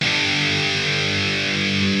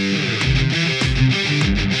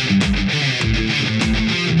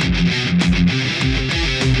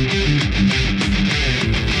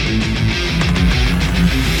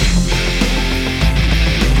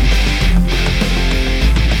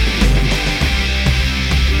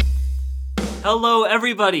Hello,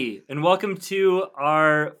 everybody, and welcome to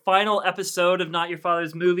our final episode of Not Your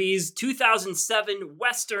Father's Movies 2007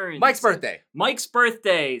 Westerns. Mike's birthday. Mike's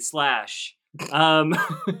birthday slash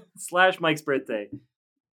Mike's birthday.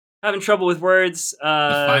 Having trouble with words.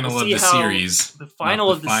 The final of the series. The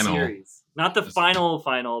final of the series. Not the final, the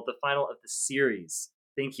final of the series.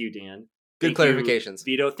 Thank you, Dan. Good clarifications.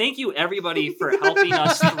 Vito. Thank you, everybody, for helping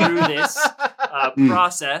us through this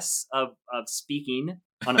process of speaking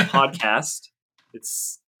on a podcast.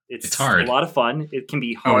 It's hard. A lot of fun. It can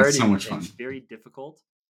be hard. It's so much fun. It's very difficult.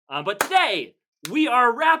 But today we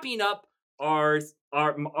are wrapping up our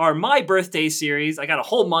My Birthday series. I got a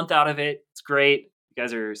whole month out of it. It's great. You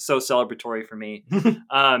guys are so celebratory for me.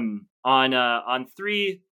 On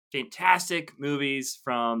three fantastic movies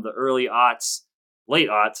from the early aughts, late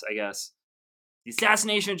aughts, I guess. The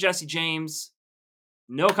Assassination of Jesse James,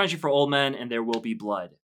 No Country for Old Men, and There Will Be Blood.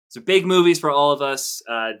 So big movies for all of us.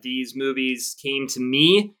 These movies came to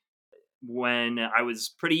me when I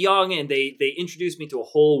was pretty young, and they introduced me to a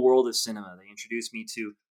whole world of cinema. They introduced me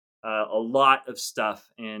to a lot of stuff,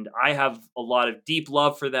 and I have a lot of deep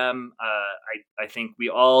love for them. I think we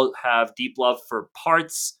all have deep love for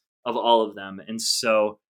parts of all of them, and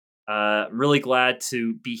so I'm really glad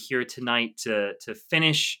to be here tonight to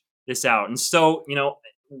finish this out. And so,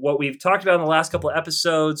 what we've talked about in the last couple of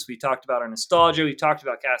episodes, we talked about our nostalgia, we've talked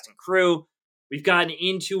about cast and crew, we've gotten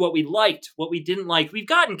into what we liked, what we didn't like, we've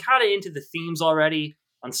gotten kind of into the themes already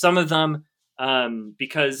on some of them,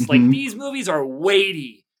 because these movies are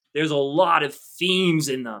weighty. There's a lot of themes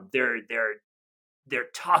in them. They're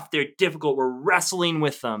tough, they're difficult. We're wrestling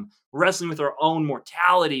with them, wrestling with our own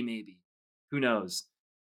mortality, maybe. Who knows?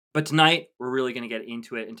 But tonight, we're really going to get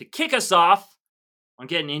into it. And to kick us off on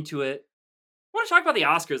getting into it, I want to talk about the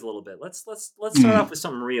Oscars a little bit. Let's start off with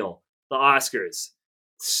something real. The Oscars.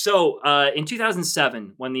 So in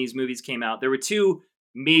 2007, when these movies came out, there were two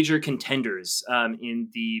major contenders in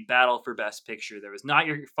the battle for Best Picture. There was Not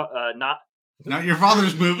Your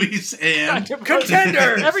Father's Movies and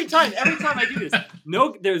Contender. Every time I do this,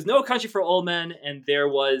 there's No Country for Old Men, and There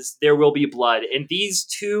Will Be Blood. And these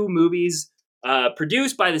two movies,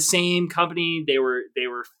 produced by the same company, they were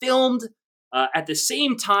filmed at the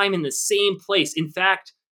same time in the same place. In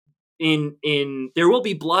fact, in There Will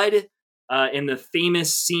Be Blood, in the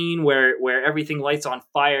famous scene where everything lights on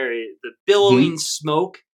fire, the billowing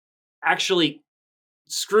smoke actually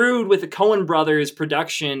screwed with the Coen brothers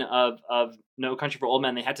production of No Country for Old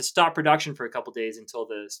Men. They had to stop production for a couple days until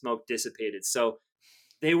the smoke dissipated. So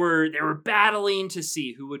they were battling to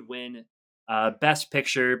see who would win Best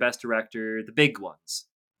Picture, Best Director, the big ones.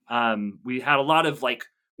 We had a lot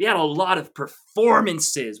of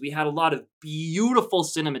performances. We had a lot of beautiful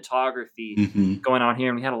cinematography going on here,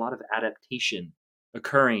 and we had a lot of adaptation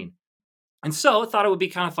occurring. And so I thought it would be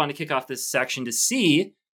kind of fun to kick off this section to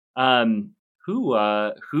see who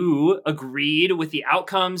agreed with the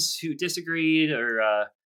outcomes, who disagreed, or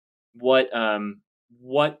what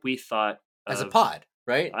we thought as a pod,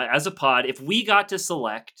 right? As a pod, if we got to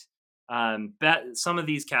select some of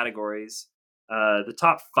these categories, the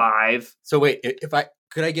top 5. So wait,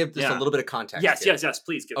 could I give just a little bit of context? Yes,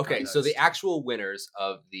 please give context. So the actual winners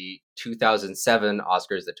of the 2007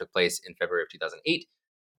 Oscars that took place in February of 2008,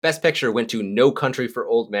 Best Picture went to No Country for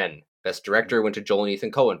Old Men. Best Director went to Joel and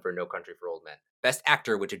Ethan Coen for No Country for Old Men. Best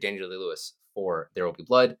Actor went to Daniel Day-Lewis for There Will Be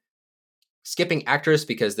Blood. Skipping actress,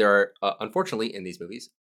 because there are, unfortunately, in these movies,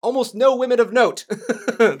 almost no women of note.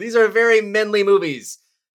 These are very manly movies.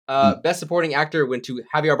 Best Supporting Actor went to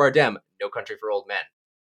Javier Bardem, No Country for Old Men.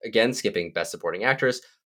 Again, skipping Best Supporting Actress,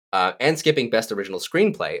 and skipping Best Original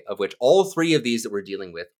Screenplay, of which all 3 of these that we're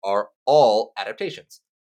dealing with are all adaptations.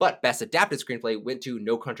 But Best Adapted Screenplay went to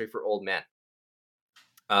No Country for Old Men.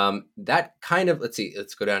 That kind of, let's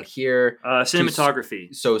go down here. Cinematography.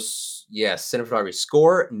 Yes, cinematography.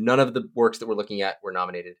 Score, none of the works that we're looking at were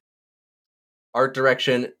nominated. Art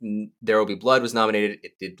direction, There Will Be Blood was nominated.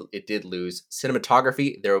 It did lose.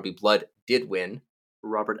 Cinematography, There Will Be Blood did win.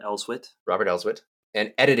 Robert Elswit.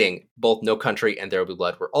 And editing, both No Country and There Will Be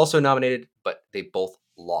Blood were also nominated, but they both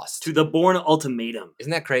lost. To The Bourne Ultimatum.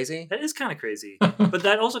 Isn't that crazy? That is kind of crazy. But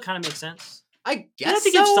that also kind of makes sense. I guess you have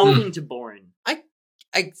to give something to Bourne.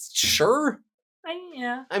 Sure.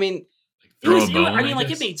 Yeah. I mean,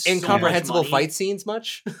 it made so incomprehensible much money. fight scenes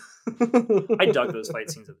much? I dug those fight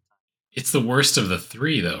scenes at the time. It's the worst of the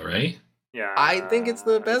 3, though, right? Yeah. I think it's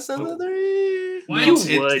the best of the 3. What? It's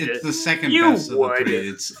the second best of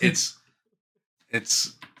the 3.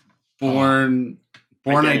 It's Bourne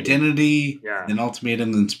Identity, then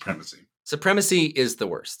Ultimatum, then Supremacy. Supremacy is the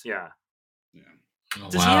worst. Yeah. Oh,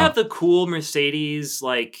 Does he have the cool Mercedes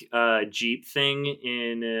Jeep thing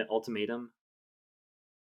in Ultimatum?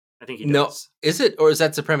 I think he No, does. is it, or is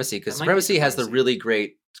that Supremacy? Because That might be Supremacy has the Supremacy. really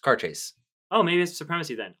great car chase. Oh, maybe it's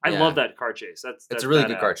Supremacy then. I Yeah. love that car chase. That's a really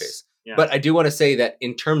good car badass. chase. Yeah. But I do want to say that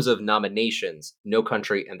in terms of nominations, No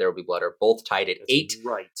Country and There Will Be Blood are both tied at That's 8.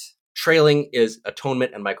 Right. Trailing is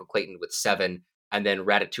Atonement and Michael Clayton with 7, and then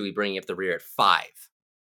Ratatouille bringing up the rear at 5.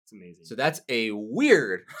 It's amazing. So that's a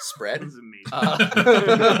weird spread. That's amazing.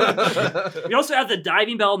 Uh, We also have the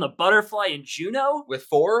Diving Bell and the Butterfly in Juno with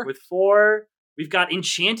 4. with 4. We've got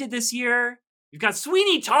Enchanted this year. We've got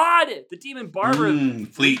Sweeney Todd, the Demon Barber.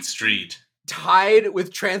 Fleet Street. Tied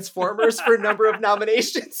with Transformers for number of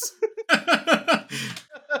nominations. I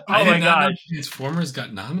my did not know gosh. Transformers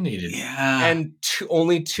got nominated. Yeah. And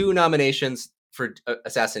only 2 nominations for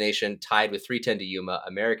Assassination, tied with 3:10 to Yuma,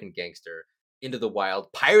 American Gangster, Into the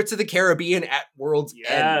Wild, Pirates of the Caribbean at World's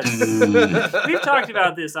Yes. End. We've talked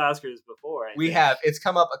about this Oscars before. I We think. have. It's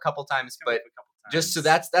come up a couple times, Come up but a couple just so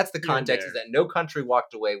times. that's the Here and context is there. that No Country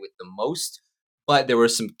walked away with the most, but there were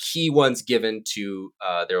some key ones given to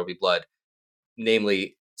There Will Be Blood,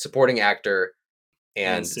 namely supporting actor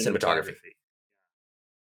and cinematography.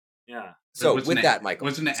 Yeah. So Was with an- that, Michael,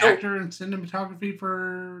 was an So- actor in cinematography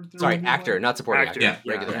for? There sorry, Will Be actor, Blood? not supporting Actor, actor,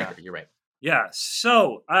 yeah, regular yeah. actor. You're right. Yeah.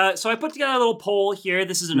 So I put together a little poll here.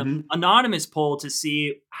 This is an Mhm. anonymous poll to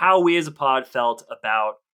see how we as a pod felt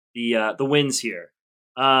about the wins here.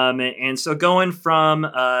 And so going from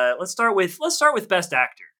let's start with Best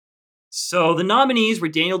Actor. So the nominees were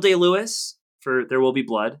Daniel Day-Lewis for There Will Be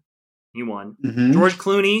Blood. He won. Mhm. George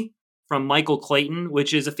Clooney from Michael Clayton,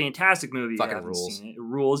 which is a fantastic movie. If you Fucking haven't rules. seen it. It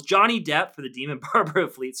rules. Johnny Depp for The Demon Barber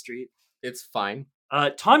of Fleet Street. It's fine.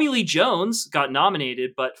 Tommy Lee Jones got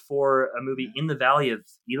nominated, but for a movie In the Valley of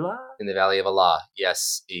Elah. In the Valley of Allah,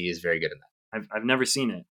 yes, he is very good in that. I've never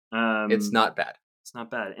seen it. It's not bad. It's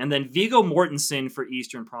not bad. And then Viggo Mortensen for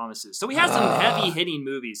Eastern Promises. So we have some Ah. heavy hitting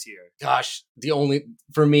movies here. Gosh, the only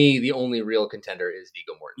real contender is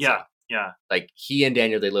Viggo Mortensen. Yeah. Like he and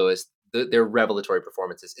Daniel Day-Lewis, they're revelatory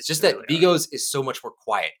performances. It's just They that really are. Viggo's is so much more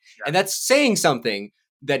quiet, Yeah. and that's saying something.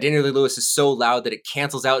 That Daniel Day-Lewis is so loud that it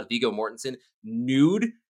cancels out Viggo Mortensen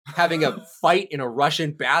nude having a fight in a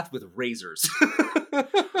Russian bath with razors.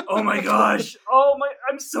 Oh my gosh. Oh my,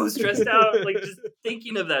 I'm so stressed out. Like just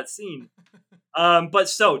thinking of that scene. But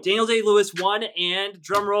so Daniel Day-Lewis won, and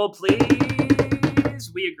drum roll, please.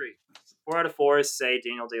 We agree. 4 out of 4 say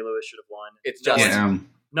Daniel Day-Lewis should have won. It's No just one- Yeah.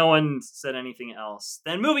 No one said anything else.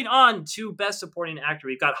 Then moving on to Best Supporting Actor,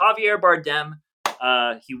 we've got Javier Bardem.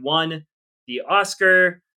 He won the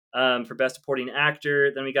Oscar for Best Supporting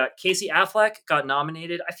Actor. Then we got Casey Affleck got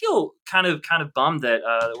nominated. I feel kind of bummed that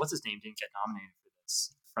what's his name didn't get nominated for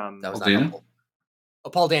this. From that was Paul not Dano? helpful. Oh,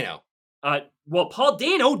 Paul Dano. well, Paul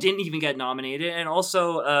Dano didn't even get nominated, and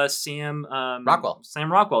also Sam Rockwell. Sam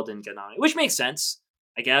Rockwell didn't get nominated, which makes sense,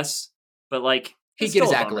 I guess. But like, He'd it's get his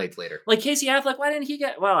still a bummer. accolades later. Like Casey Affleck, why didn't he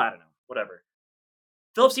get? Well, I don't know. Whatever.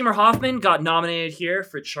 Philip Seymour Hoffman got nominated here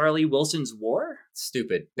for Charlie Wilson's War.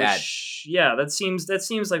 Stupid. Bad. Which, yeah, that seems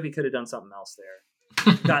like we could have done something else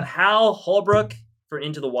there. Got Hal Holbrook for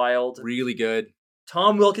Into the Wild. Really good.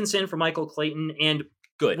 Tom Wilkinson for Michael Clayton, and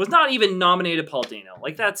Good. was not even nominated Paul Dano.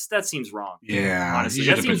 Like that seems wrong. Yeah. Honestly, he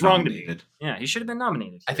that should have seems been wrong to me. nominated. Yeah, he should have been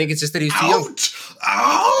nominated. I think it's just that he's too young.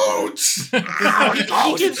 Out!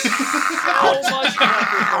 He gives so much for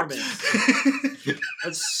that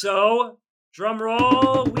performance. So, drum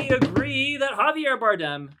roll, we agree that Javier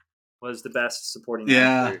Bardem was the best supporting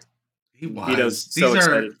Yeah. actor. He was. Vito's These so are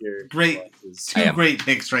excited here. great. I two am. great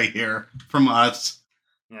picks right here from us.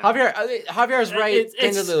 Yeah. Javier's right. It's-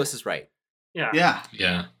 Daniel Lewis is right. Yeah. Yeah.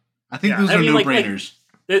 Yeah. I think Yeah. those I are mean, like- no-brainers.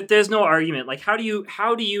 There's no argument. Like, how do you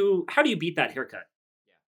beat that haircut?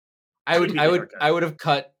 I would Maybe I would haircut. I would have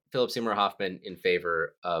cut Philip Seymour Hoffman in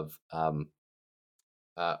favor of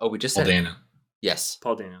we just Paul said it. Dano. Yes.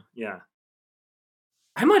 Paul Dano. Yeah.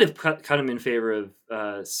 I might have cut him in favor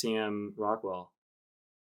of Sam Rockwell.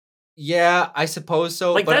 Yeah, I suppose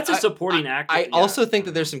so. Like, but that's a supporting actor. I yeah. also think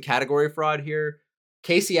that there's some category fraud here.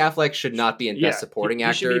 Casey Affleck should not be in Best Supporting he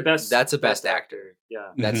Actor. should be that's a Best Actor.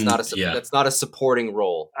 Yeah. That's Mhm. not a Yeah. that's not a supporting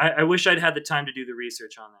role. I wish I'd had the time to do the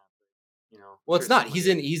research on that. But, Well, it's sure not.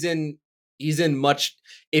 He's in much.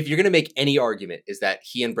 If you're gonna make any argument, is that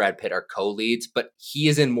he and Brad Pitt are co-leads, but he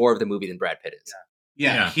is in more of the movie than Brad Pitt is.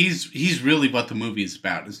 Yeah, Yeah. he's really what the movie is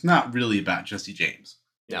about. It's not really about Jesse James.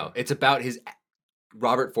 No, it's about his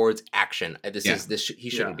Robert Ford's action. He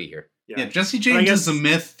shouldn't Yeah. be here. Yeah, Jesse But I James is guess- a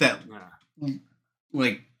myth that Yeah.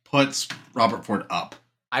 like puts Robert Ford up.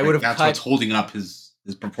 I would have that's cut. what's holding up his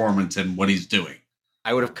performance and what he's doing.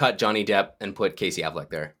 I would have cut Johnny Depp and put Casey Affleck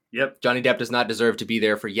there. Yep. Johnny Depp does not deserve to be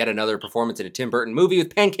there for yet another performance in a Tim Burton movie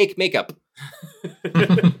with pancake makeup.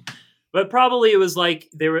 But probably it was like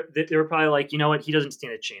they were probably like, you know what, he doesn't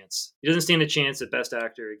stand a chance. He doesn't stand a chance at Best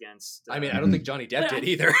Actor against. I mean, I don't think Johnny Depp did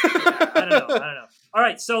either. I don't know. All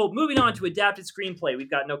right, so moving on to adapted screenplay,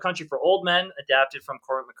 we've got No Country for Old Men, adapted from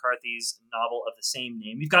Cormac McCarthy's novel of the same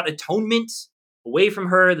name. We've got Atonement, Away from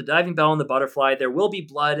Her, The Diving Bell and the Butterfly, There Will Be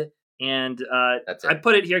Blood, and I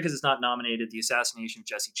put it here because it's not nominated, The Assassination of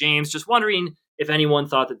Jesse James. Just wondering if anyone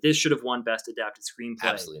thought that this should have won Best Adapted Screenplay.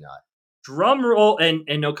 Absolutely not. Drum roll, and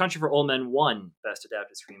No Country for Old Men won Best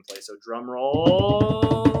Adapted Screenplay. So drum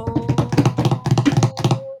roll.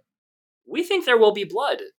 We think There Will Be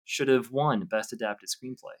Blood should have won Best Adapted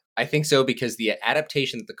Screenplay. I think so because the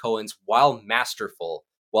adaptation of the Coens, while masterful,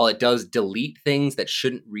 while it does delete things that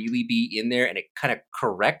shouldn't really be in there, and it kind of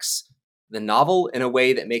corrects the novel in a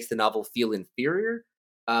way that makes the novel feel inferior,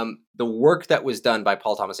 the work that was done by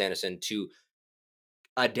Paul Thomas Anderson to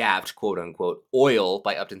adapt, quote unquote, Oil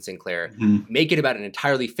by Upton Sinclair, make it about an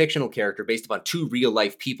entirely fictional character based upon two real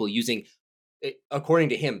life people using, according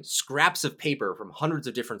to him, scraps of paper from hundreds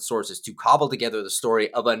of different sources to cobble together the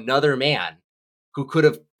story of another man who could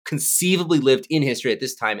have conceivably lived in history at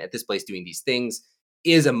this time, at this place, doing these things,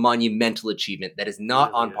 is a monumental achievement that is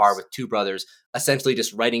not on par with two brothers essentially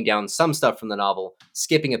just writing down some stuff from the novel,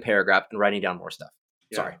 skipping a paragraph, and writing down more stuff.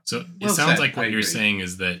 Yeah. Sorry. So it sounds like what you're saying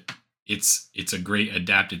is that it's a great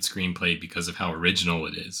adapted screenplay because of how original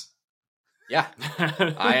it is. Yeah,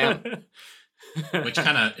 I am. Which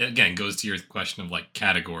kind of, again, goes to your question of like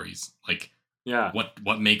categories. Like,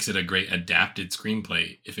 what makes it a great adapted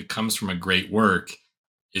screenplay? If it comes from a great work,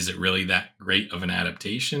 is it really that great of an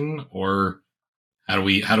adaptation? Or how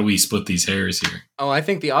do we split these hairs here? Oh, I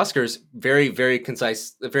think the Oscars very, very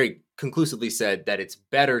conclusively said that it's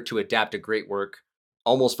better to adapt a great work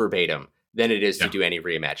almost verbatim than it is to do any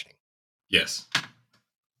reimagining. Yes.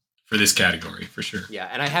 For this category, for sure. Yeah,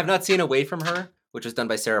 and I have not seen Away from Her, which was done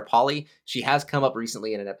by Sarah Polley. She has come up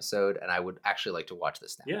recently in an episode, and I would actually like to watch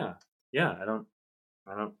this now. Yeah. I don't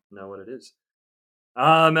know what it is.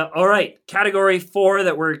 All right. Category 4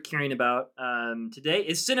 that we're caring about today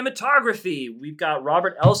is cinematography. We've got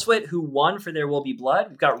Robert Elswit, who won for There Will Be Blood.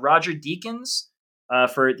 We've got Roger Deakins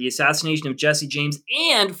for The Assassination of Jesse James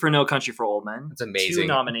and for No Country for Old Men. That's amazing. 2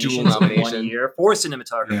 nominations Dual nomination. in 1 year for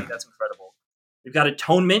cinematography. Yeah. That's incredible. We've got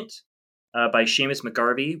Atonement by Seamus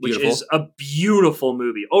McGarvey, which is a beautiful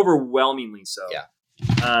movie, overwhelmingly so. Yeah.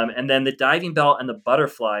 And then The Diving Bell and the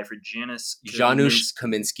Butterfly for Janusz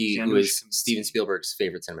Kaminski, who is Steven Spielberg's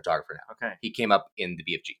favorite cinematographer now. Okay. He came up in the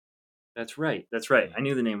BFG. That's right. I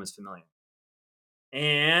knew the name was familiar.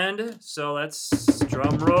 And so let's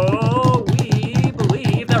drum roll. We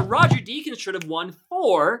believe that Roger Deakins should have won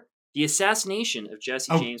for The Assassination of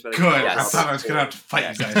Jesse James. Good. I thought I was going to have to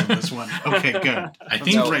fight you guys on this one. Okay, good. I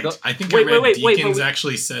think Deakins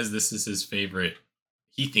actually says this is his favorite.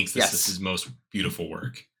 He thinks this is his most beautiful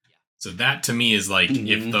work. So that to me is like,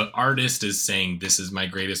 if the artist is saying this is my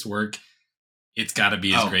greatest work, it's got to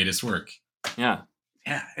be his greatest work. Yeah.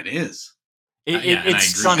 Yeah, it is.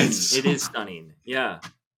 It's stunning. It is stunning. Yeah.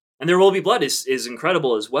 And There Will Be Blood is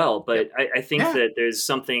incredible as well. But I think that there's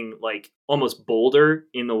something like almost bolder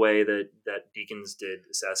in the way that Deakins did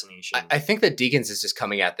Assassination. I think that Deakins is just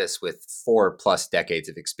coming at this with 4+ decades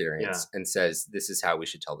of experience and says, this is how we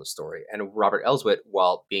should tell the story. And Robert Elswit,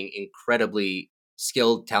 while being incredibly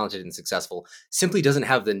skilled, talented, and successful, simply doesn't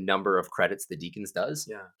have the number of credits that Deakins does.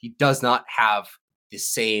 Yeah. He does not have the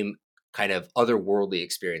same kind of otherworldly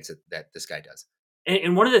experience that this guy does.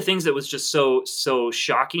 And one of the things that was just so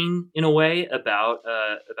shocking in a way about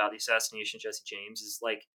The Assassination of Jesse James is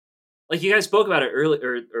like you guys spoke about it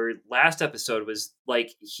earlier or last episode, was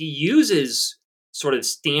like he uses sort of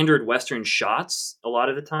standard Western shots a lot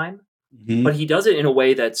of the time, but he does it in a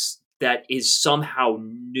way that is somehow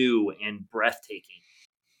new and breathtaking.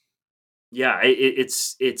 Yeah,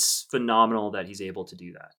 it's phenomenal that he's able to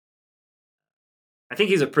do that. I think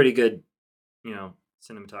he's a pretty good,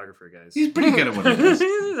 cinematographer, guys. He's pretty good at what he does.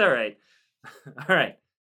 He's all right.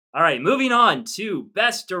 All right. Moving on to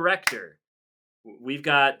Best Director. We've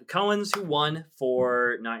got Coens, who won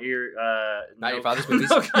for Not Your Father's Movies.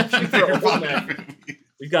 No Country for Old Men.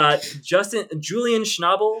 We've got Julian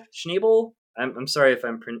Schnabel. I'm sorry if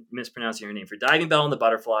I'm mispronouncing your name, for Diving Bell and the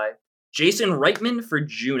Butterfly. Jason Reitman for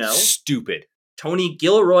Juno. Stupid. Tony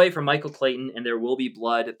Gilroy for Michael Clayton, and There Will Be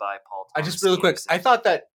Blood by Paul Thomas. I just really quick. I thought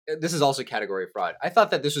that this is also category fraud. I thought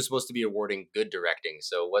that this was supposed to be awarding good directing.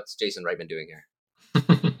 So what's Jason Reitman doing here?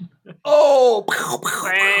 No,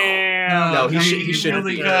 he should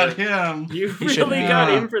have got him. You really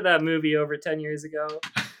got him for that movie over 10 years ago.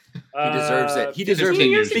 He deserves it. He deserves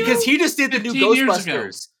it because he just did the new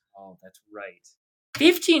Ghostbusters. Oh, that's right.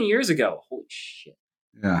 15 years ago. Holy shit.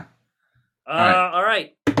 Yeah. All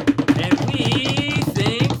right. And we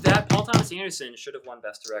think that Paul Thomas Anderson should have won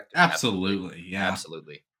Best Director. Absolutely. Yeah.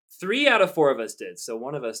 Absolutely. 3 out of 4 of us did, so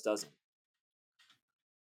one of us doesn't.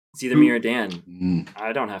 It's either me or Dan.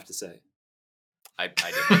 I don't have to say. I did.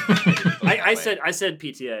 I said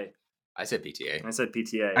PTA. I said PTA. I said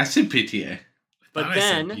PTA. I said PTA. But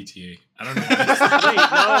then I said PTA. I don't know.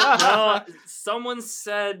 Wait, no. Someone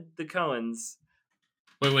said the Coens.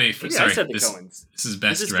 Wait. Maybe Sorry. I said the Coens. This is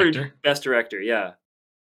Best This is Director? for Best Director, yeah.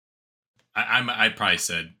 I probably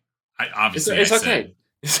said. It's okay. Said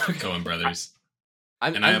It's okay. Coen Brothers. I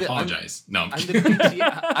I'm apologize. I'm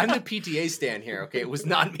the PTA stan here. Okay, it was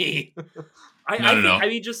not me. No. I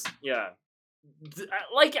mean, just yeah.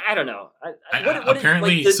 Like I don't know.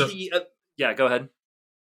 Apparently, yeah. Go ahead.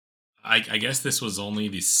 I guess this was only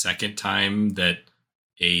the second time that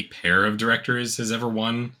a pair of directors has ever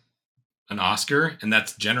won an Oscar, and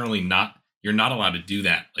that's generally not. You're not allowed to do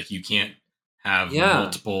that. Like you can't have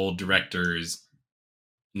multiple directors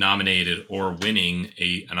nominated or winning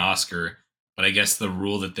an Oscar. But I guess the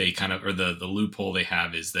rule that they kind of, or the loophole they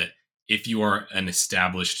have is that if you are an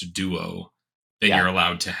established duo, then you're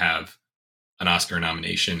allowed to have an Oscar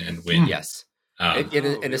nomination and win. Yes.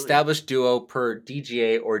 An established duo per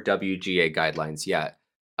DGA or WGA guidelines. Yeah.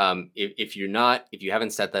 If you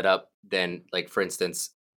haven't set that up, then like, for instance,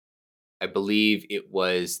 I believe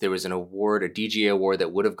there was an award, a DGA award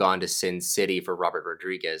that would have gone to Sin City for Robert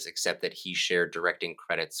Rodriguez, except that he shared directing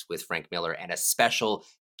credits with Frank Miller and a special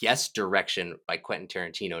guest direction by Quentin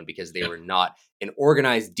Tarantino, and because they were not an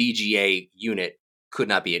organized DGA unit, could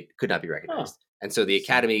not be recognized. And so the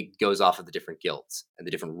Academy goes off of the different guilds and the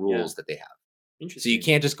different rules that they have. Interesting. So you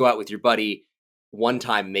can't just go out with your buddy one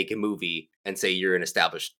time, make a movie, and say you're an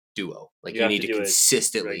established duo. Like you need to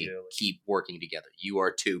consistently keep working together. You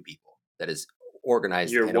are two people that is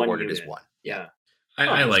organized and awarded as one. Yeah.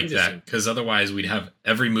 I like that, because otherwise we'd have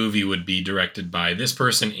every movie would be directed by this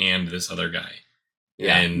person and this other guy.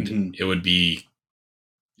 Yeah. And it would be,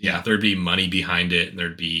 there'd be money behind it, and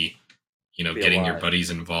there'd be, getting your buddies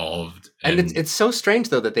involved. And it's so strange,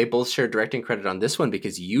 though, that they both share directing credit on this one,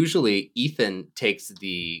 because usually Ethan takes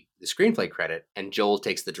the screenplay credit and Joel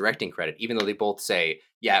takes the directing credit, even though they both say,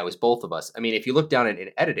 it was both of us. I mean, if you look down in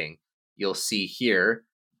editing, you'll see here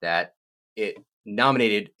that it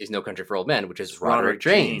nominated is No Country for Old Men, which is Roderick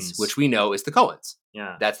Jaynes, which we know is the Coens.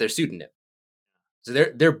 Yeah. That's their pseudonym. So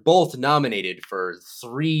they're both nominated for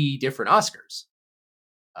 3 different Oscars.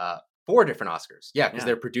 4 different Oscars. Yeah, because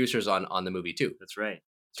they're producers on the movie too. That's right.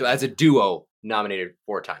 So as a duo, nominated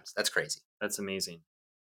 4 times. That's crazy. That's amazing.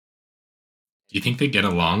 Do you think they get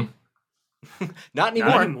along? Not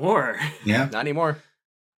anymore. Not anymore. Yeah. Not anymore.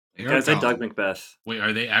 Guys, I dug Macbeth. Wait,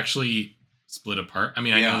 are they actually split apart? I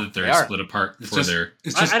mean, I know that they're split apart It's just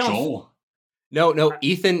Joel. No.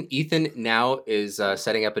 Ethan now is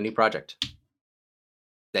setting up a new project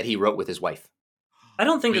that he wrote with his wife. I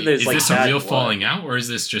don't think that there's is this a real falling out, or is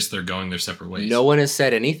this just they're going their separate ways? No one has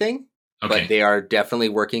said anything, but they are definitely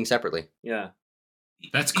working separately. Yeah.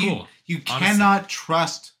 That's cool. You cannot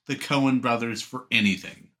trust the Coen brothers for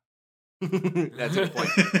anything. That's a good point.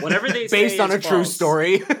 Whatever they say based on a true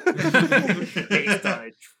story. There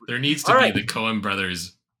needs to be the Coen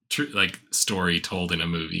brothers story told in a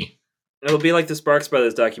movie. It'll be like the Sparks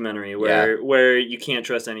Brothers documentary where you can't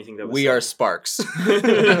trust anything that was We said. are Sparks.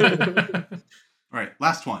 All right,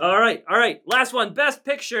 last one. All right. Last one. Best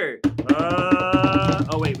Picture.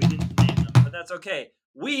 Oh, wait. We didn't name them, but that's okay.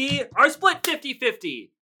 We are split 50-50.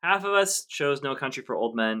 Half of us chose No Country for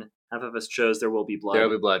Old Men. Half of us chose There Will Be Blood. There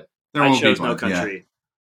Will Be Blood. I chose No Country.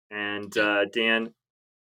 Yeah. And Dan,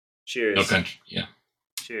 cheers. No Country, yeah.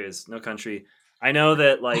 Cheers. No Country. I know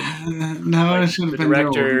that, it should have the been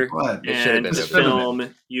director and the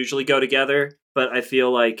film usually go together, but I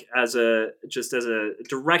feel like as a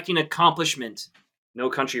directing accomplishment, No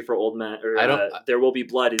Country for Old Men or There Will Be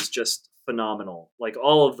Blood is just phenomenal. Like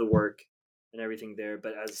all of the work and everything there,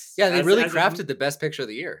 but they really crafted the best picture of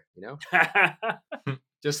the year.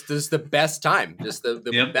 Just this is the best time, just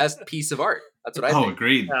the best piece of art. That's what I think. Oh,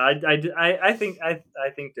 agreed. I think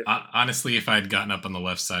different. Honestly, if I'd gotten up on the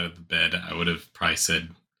left side of the bed, I would have probably said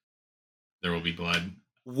There Will Be Blood.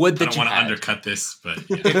 I don't want to undercut this, but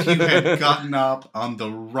if you had gotten up on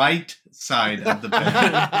the right side of the bed.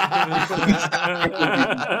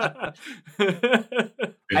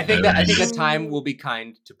 I think that time will be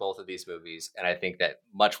kind to both of these movies, and I think that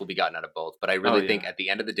much will be gotten out of both. But I really think at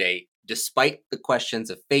the end of the day, despite the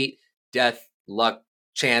questions of fate, death, luck,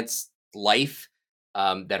 chance, life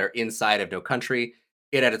that are inside of No Country,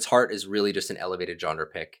 it at its heart is really just an elevated genre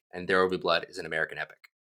pick, and There Will Be Blood is an American epic.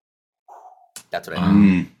 That's what I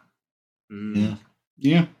think.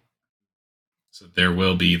 Yeah. So there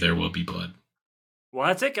will be blood. Well,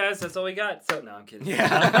 that's it, guys. That's all we got. So no, I'm kidding.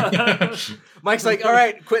 Yeah. Mike's like, all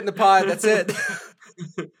right, quitting the pod. That's it.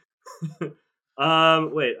 Wait. All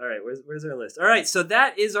right. Where's our list? All right. So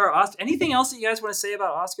that is our Oscar. Anything else that you guys want to say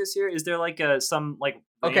about Oscars here? Is there like some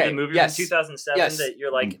random movie from 2007 that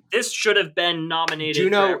you're like, this should have been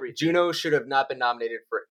nominated? Juno should have not been nominated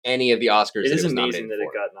for any of the Oscars. It is amazing that it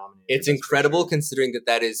got nominated. It's incredible considering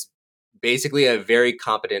that is basically a very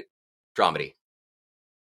competent dramedy.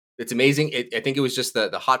 It's amazing. I think it was just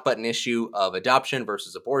the hot button issue of adoption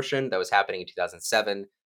versus abortion that was happening in 2007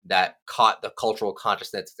 that caught the cultural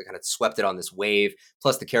consciousness, that kind of swept it on this wave.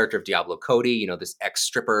 Plus the character of Diablo Cody, this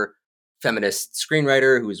ex-stripper feminist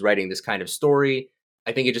screenwriter who was writing this kind of story.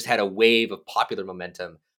 I think it just had a wave of popular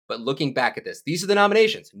momentum. But looking back at this, these are the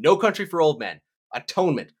nominations: No Country for Old Men,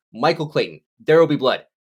 Atonement, Michael Clayton, There Will Be Blood,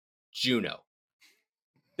 Juno.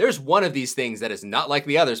 There's one of these things that is not like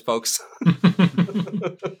the others, folks.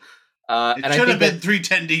 It should have been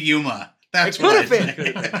 310 to Yuma. That's what I think.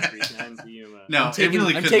 No, it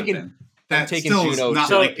really could have been. I'm taking Juno. Not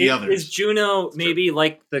like the others. Is Juno maybe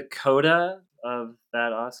like the coda of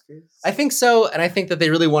that Oscars? I think so, and I think that they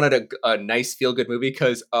really wanted a nice feel-good movie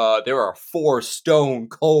because there are 4 stone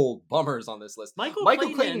cold bummers on this list. Michael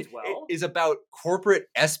Clayton is about corporate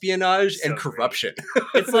espionage and corruption.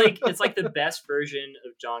 It's like the best version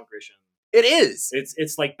of John Grisham. It is.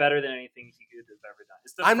 It's like better than anything he could have ever done.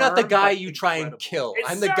 I'm not the guy you try and kill.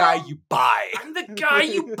 I'm the guy you buy. I'm the guy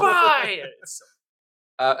you buy.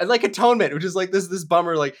 And like Atonement, which is like this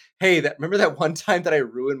bummer, like, hey, remember that one time that I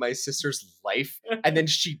ruined my sister's life and then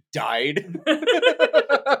she died?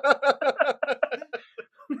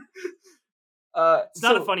 It's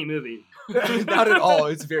not a funny movie. Not at all.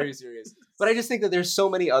 It's very serious. But I just think that there's so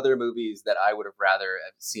many other movies that I would have rather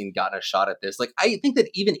have seen gotten a shot at this. Like, I think that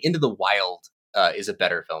even Into the Wild is a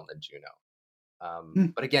better film than Juno.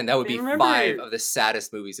 But again, that would be 5 of the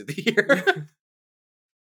saddest movies of the year.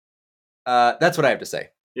 That's what I have to say.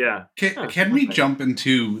 Yeah. Can we jump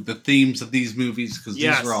into the themes of these movies? Because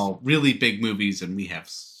these are all really big movies and we have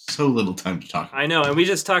so little time to talk about. I know. And we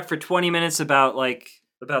just talked for 20 minutes about the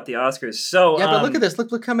Oscars. So yeah, but look at this.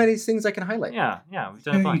 Look how many things I can highlight. Yeah, we've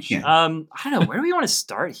done a bunch. I don't know. Where do we want to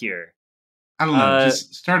start here? I don't know.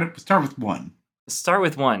 Just start with one. Start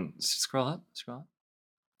with one. Scroll up.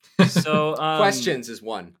 So questions is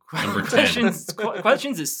 1. Number 10.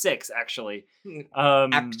 Questions is 6, actually.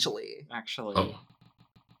 Actually. Oh.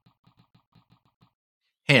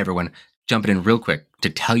 Hey everyone, jumping in real quick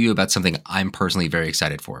to tell you about something I'm personally very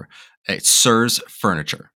excited for. It's SIRS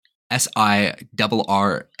Furniture.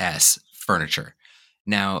 SIRRS Furniture.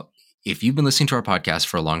 Now, if you've been listening to our podcast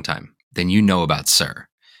for a long time, then you know about Sir.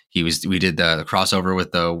 We did the crossover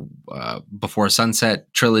with the Before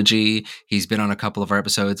Sunset trilogy. He's been on a couple of our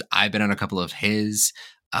episodes. I've been on a couple of his.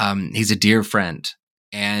 He's a dear friend,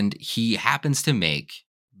 and he happens to make,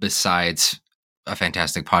 besides a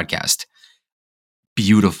fantastic podcast,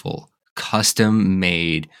 beautiful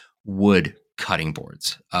custom-made wood cutting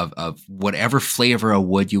boards of whatever flavor of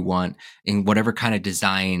wood you want in whatever kind of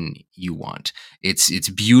design you want. It's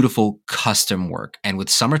beautiful custom work. And with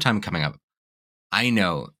summertime coming up, I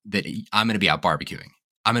know that I'm going to be out barbecuing.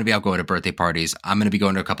 I'm going to be out going to birthday parties. I'm going to be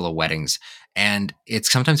going to a couple of weddings. And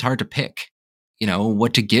it's sometimes hard to pick,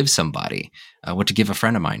 what to give somebody, what to give a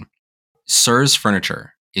friend of mine. SIRS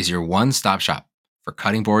Furniture is your one-stop shop for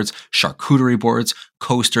cutting boards, charcuterie boards,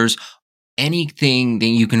 coasters, anything that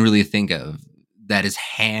you can really think of that is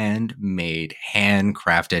handmade,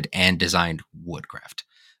 handcrafted, and designed woodcraft.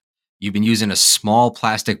 You've been using a small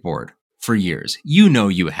plastic board for years.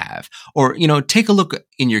 You have. Or, take a look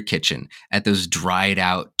in your kitchen at those dried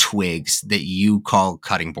out twigs that you call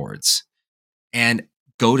cutting boards. And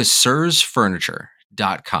go to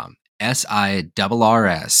sirsfurniture.com,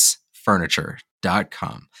 SIRRS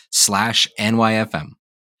furniture.com/NYFM.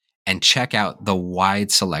 and check out the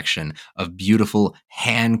wide selection of beautiful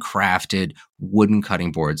handcrafted wooden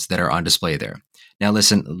cutting boards that are on display there. Now,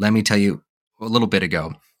 listen, let me tell you, a little bit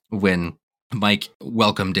ago, when Mike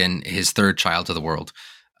welcomed in his 3rd child to the world,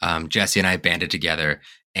 Jesse and I banded together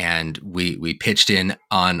and we pitched in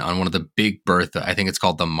on one of the big Bertha, I think it's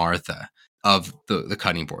called the Martha, of the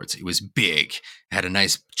cutting boards. It was big, it had a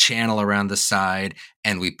nice channel around the side,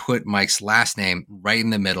 and we put Mike's last name right in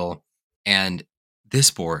the middle, and this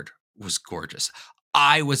board was gorgeous.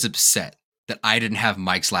 I was upset that I didn't have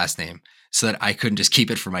Mike's last name so that I couldn't just keep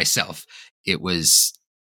it for myself. It was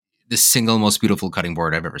the single most beautiful cutting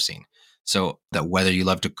board I've ever seen. So that whether you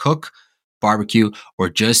love to cook, barbecue, or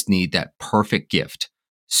just need that perfect gift,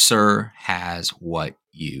 Sir has what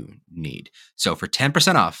you need. So for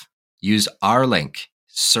 10% off, use our link,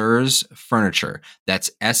 Sirs Furniture.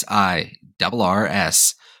 That's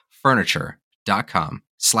SIRRS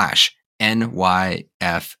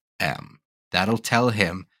furniture.com/NYFM. That'll tell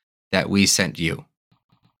him that we sent you.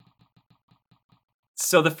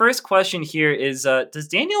 So the first question here is, does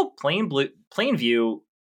Daniel Plainview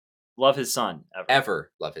love his son?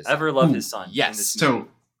 Ever love his son? Ever love his son? Yes. So,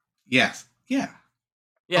 yes. Yeah.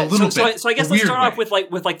 Yeah, so I guess let's start off with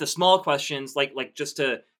the small questions, like just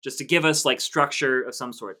to give us like structure of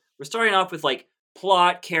some sort. We're starting off with like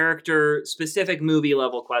plot, character, specific movie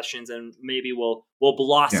level questions, and maybe we'll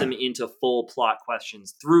blossom into full plot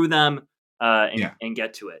questions through them and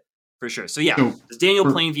get to it for sure. So does Daniel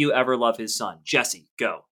Plainview ever love his son? Jesse,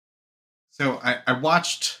 go. So I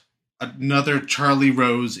watched another Charlie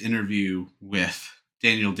Rose interview with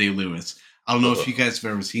Daniel Day-Lewis. I don't know if you guys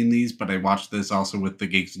have ever seen these, but I watched this also with The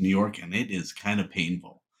Gigs in New York, and it is kind of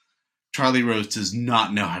painful. Charlie Rose does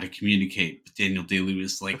not know how to communicate with Daniel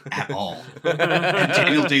Day-Lewis, like, at all. And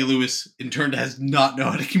Daniel Day-Lewis, in turn, does not know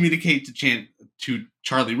how to communicate to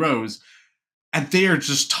Charlie Rose. And they are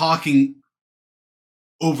just talking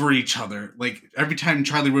over each other. Like, every time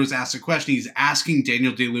Charlie Rose asks a question, he's asking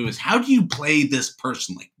Daniel Day-Lewis, how do you play this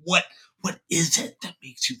person? Like, what is it that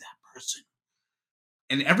makes you that person?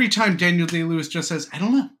 And every time Daniel Day-Lewis just says, I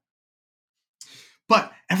don't know.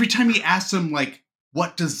 But every time he asks him, like,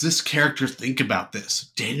 what does this character think about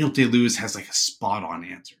this? Daniel Day-Lewis has like a spot on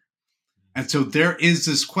answer. And so there is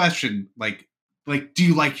this question, like, do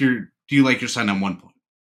you like your son at one point?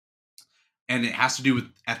 And it has to do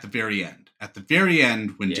with at the very end. At the very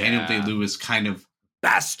end, when Daniel Day-Lewis kind of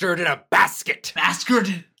bastard in a basket. Bastard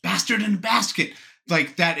in a basket.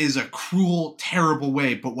 Like, that is a cruel, terrible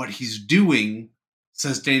way. But what he's doing,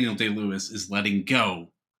 says Daniel Day-Lewis, is letting go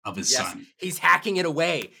of his son. He's hacking it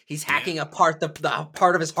away. He's hacking apart the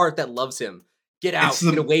part of his heart that loves him. Get out.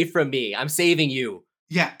 Get away from me. I'm saving you.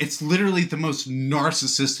 Yeah, it's literally the most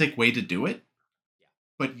narcissistic way to do it. Yeah.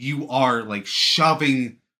 But you are like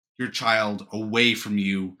shoving your child away from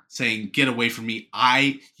you, saying, get away from me.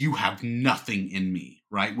 You have nothing in me,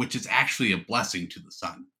 right? Which is actually a blessing to the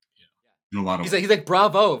son. In a lot of ways. He's like,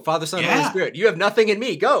 bravo, Father, Son, Holy Spirit. You have nothing in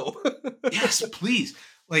me. Go. Yes, please.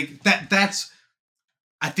 Like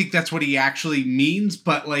I think that's what he actually means,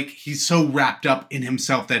 but like he's so wrapped up in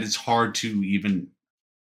himself that it's hard to even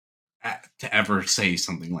to ever say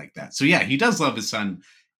something like that. So yeah, he does love his son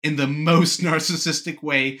in the most narcissistic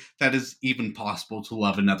way that is even possible to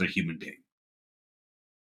love another human being.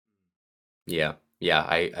 Yeah,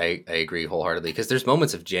 I agree wholeheartedly, because there's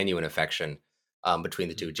moments of genuine affection between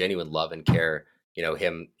the two, genuine love and care. You know,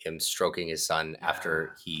 him stroking his son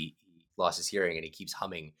after he lost his hearing, and he keeps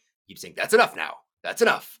humming, keeps saying, "That's enough now. That's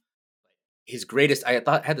enough." His greatest, I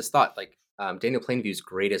had this thought, like Daniel Plainview's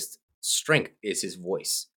greatest strength is his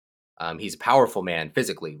voice. He's a powerful man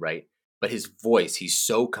physically, right? But his voice, he's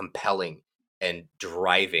so compelling and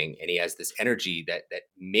driving, and he has this energy that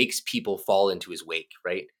makes people fall into his wake,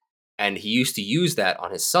 right? And he used to use that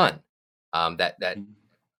on his son, that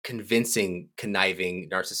convincing, conniving,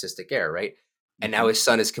 narcissistic air, right? And now his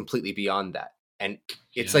son is completely beyond that. And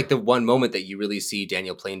it's like the one moment that you really see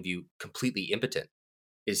Daniel Plainview completely impotent,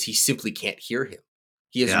 is he simply can't hear him.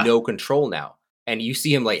 He has no control now. And you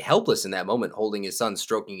see him like helpless in that moment, holding his son,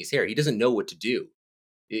 stroking his hair. He doesn't know what to do.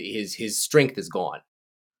 His strength is gone.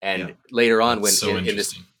 And later on, when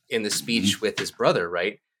in the speech with his brother,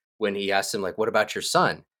 right, when he asks him, like, what about your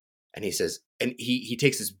son? And he says, and he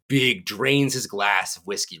takes this big, drains his glass of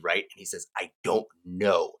whiskey, right? And he says, I don't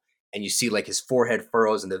know. And you see like his forehead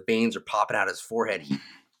furrows and the veins are popping out of his forehead.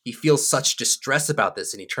 He feels such distress about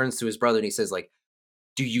this. And he turns to his brother and he says, like,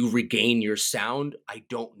 do you regain your sound? I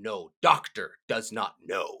don't know. Doctor does not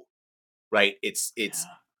know. Right? It's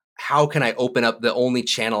how can I open up the only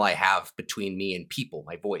channel I have between me and people,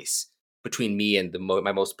 my voice, between me and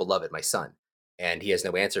my most beloved, my son? And he has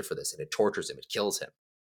no answer for this, and it tortures him. It kills him.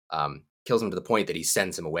 Kills him to the point that he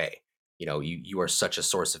sends him away. You know, you are such a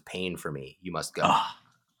source of pain for me. You must go.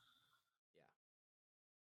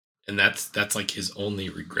 And that's like his only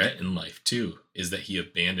regret in life too, is that he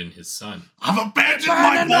abandoned his son. I've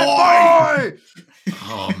abandoned my boy!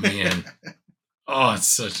 Oh man. Oh, it's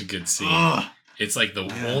such a good scene. It's like the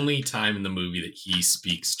only time in the movie that he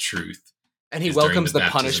speaks truth. And he welcomes the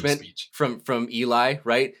punishment from Eli,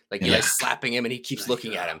 right? Like Eli's slapping him and he keeps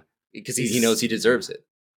looking at him because he knows he deserves it.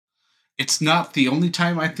 It's not the only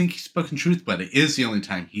time I think he's spoken truth, but it is the only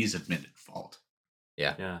time he's admitted fault.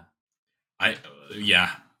 Yeah.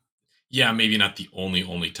 Yeah, maybe not the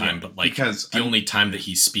only time, but like the only time that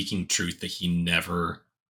he's speaking truth that he never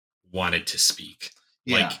wanted to speak.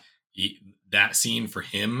 Yeah. Like that scene for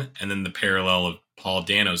him, and then the parallel of Paul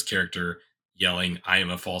Dano's character yelling, "I am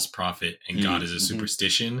a false prophet," and God is a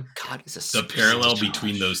superstition. God is a the parallel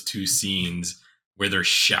between those two scenes where they're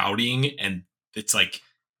shouting and it's like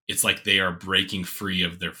they are breaking free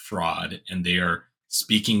of their fraud and they are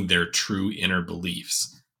speaking their true inner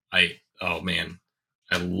beliefs. Oh man,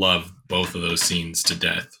 I love both of those scenes to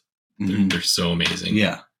death. They're so amazing.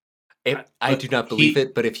 Yeah. I do not believe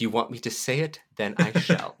it, but if you want me to say it, then I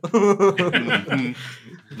shall. Then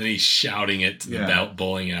he's shouting it to the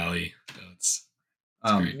bowling alley. That's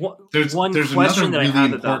great. There's one question that really I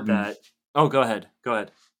have about that. Oh, go ahead.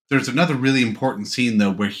 There's another really important scene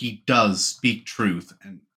though where he does speak truth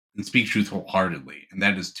and speak truth wholeheartedly, and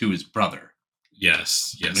that is to his brother.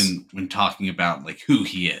 Yes. When talking about like who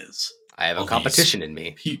he is. I have a competition in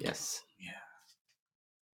me. Yes.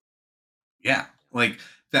 Yeah. Like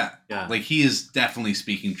that. Yeah. Like he is definitely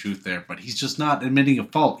speaking truth there, but he's just not admitting a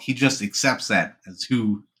fault. He just accepts that as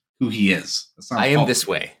who he is. That's not I am this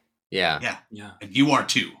way. Yeah. And you are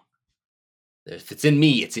too. If it's in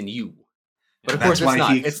me, it's in you. But of That's course,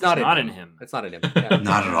 why it's not in him. It's not in him. Yeah.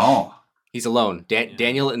 Not at all. He's alone.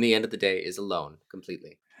 Daniel, in the end of the day, is alone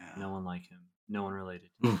completely. No one like him. No one related.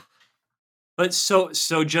 But so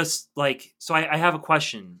just like I have a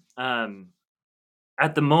question.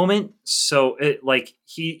 At the moment,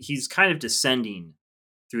 he's kind of descending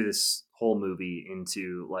through this whole movie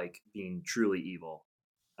into like being truly evil.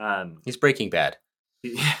 He's Breaking Bad.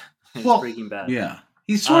 He's Breaking Bad. Yeah,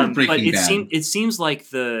 he's sort of Breaking Bad. It seems like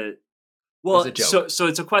so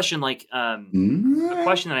it's a question like the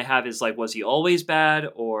question that I have is like, was he always bad,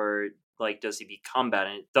 or like does he become bad?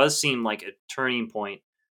 And it does seem like a turning point.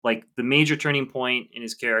 Like the major turning point in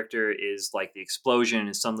his character is like the explosion and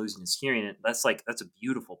his son losing his hearing. And that's a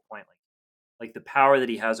beautiful point. Like the power that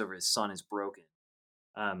he has over his son is broken.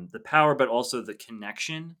 The power, but also the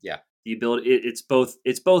connection. Yeah. The ability. It's both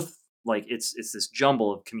like it's this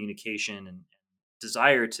jumble of communication and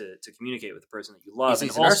desire to communicate with the person that you love.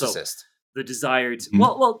 He's and a also narcissist. The desire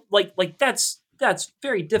to like that's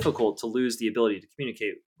very difficult to lose the ability to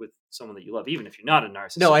communicate with someone that you love, even if you're not a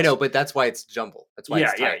narcissist. No, I know, but that's why it's jumble. That's why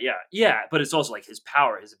it's tight. Yeah. But it's also like his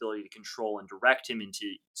power, his ability to control and direct him and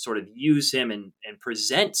to sort of use him and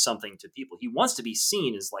present something to people. He wants to be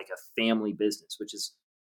seen as like a family business, which is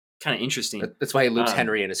kind of interesting. That's why he loops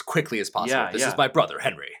Henry in as quickly as possible. This is my brother,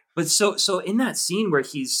 Henry. But so in that scene where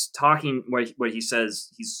he's talking, where he says,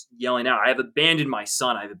 he's yelling out, I've abandoned my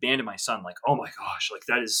son. Like, oh my gosh, like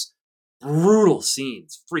that is brutal scene.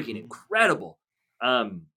 It's freaking incredible.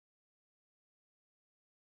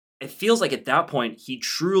 It feels like at that point he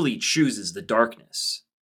truly chooses the darkness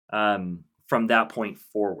from that point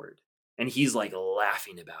forward, and he's like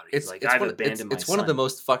laughing about it. He's I've abandoned my son. It's one of the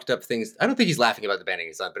most fucked up things. I don't think he's laughing about abandoning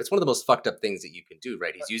his son, but it's one of the most fucked up things that you can do.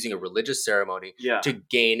 Right? He's using a religious ceremony to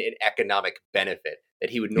gain an economic benefit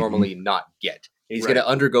that he would normally not get. And he's going to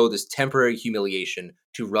undergo this temporary humiliation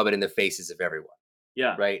to rub it in the faces of everyone.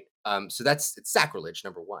 Yeah. Right. So it's sacrilege,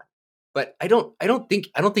 number one. But I don't think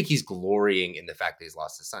he's glorying in the fact that he's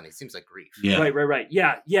lost his son. It seems like grief. Yeah. Right.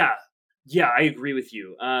 Yeah. I agree with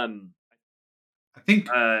you. I think.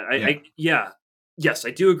 Yes,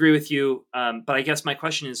 I do agree with you. But I guess my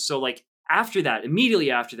question is, so like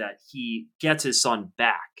immediately after that, he gets his son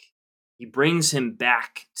back. He brings him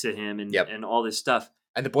back to him and all this stuff.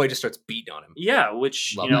 And the boy just starts beating on him. Yeah,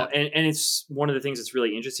 which and it's one of the things that's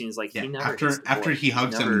really interesting is like he never after he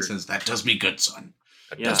hugs him and says, "That does me good, son.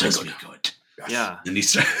 That does me good." Yeah. And he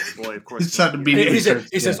started. Boy, of course.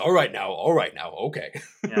 He says, "All right now, okay."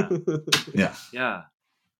 Yeah.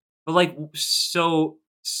 But like, so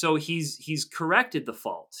he's corrected the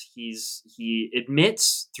fault. He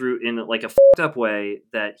admits in like a fucked up way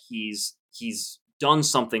that he's done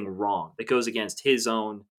something wrong that goes against his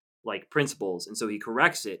own like principles, and so he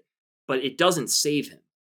corrects it, but it doesn't save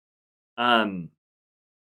him.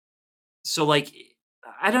 So like,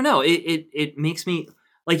 I don't know. It makes me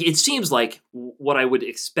like, it seems like what I would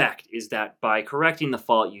expect is that by correcting the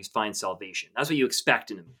fault, you find salvation. That's what you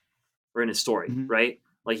expect in a movie or in a story, right?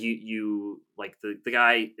 Like you like the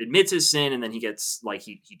guy admits his sin, and then he gets like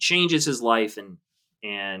he changes his life and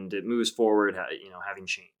it moves forward, having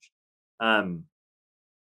changed. That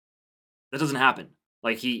doesn't happen.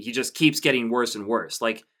 Like he just keeps getting worse and worse.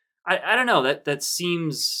 Like I don't know, that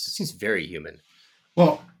seems very human.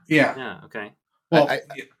 Well, yeah. Yeah. Okay. Well,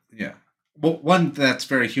 yeah. Well, one, that's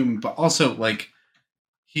very human, but also like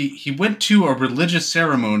he went to a religious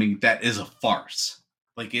ceremony that is a farce.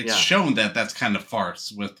 Like it's shown that that's kind of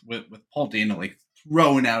farce with Paul Dano like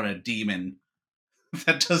throwing out a demon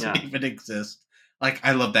that doesn't even exist. Like,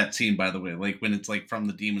 I love that scene, by the way. Like, when it's, like, from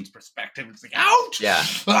the demon's perspective, it's like, ouch! Yeah.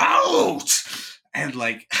 Ouch! And,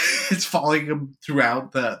 like, it's following him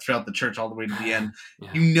throughout the church all the way to the end.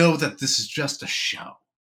 Yeah. You know that this is just a show.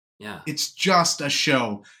 Yeah. It's just a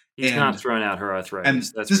show. He's not throwing out her arthritis. And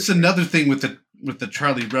That's this is sure. another thing with the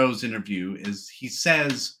Charlie Rose interview is he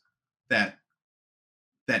says that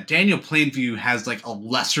Daniel Plainview has, like, a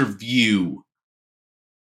lesser view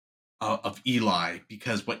of Eli,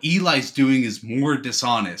 because what Eli's doing is more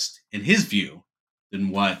dishonest in his view than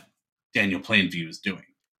what Daniel Plainview is doing,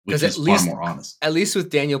 which is far more honest. At least with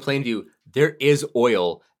Daniel Plainview, there is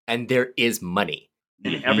oil and there is money.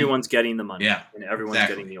 And everyone's getting the money. Yeah, and everyone's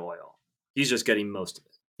getting the oil. He's just getting most of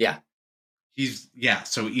it. Yeah.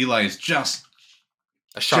 So Eli is just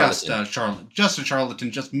a charlatan. Just a charlatan,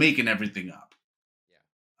 just making everything up.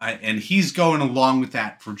 Yeah. And he's going along with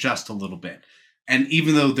that for just a little bit. And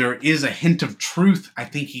even though there is a hint of truth, I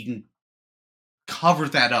think he can cover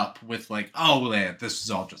that up with, like, oh, yeah, this is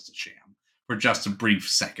all just a sham for just a brief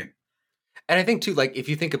second. And I think, too, like, if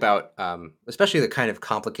you think about, especially the kind of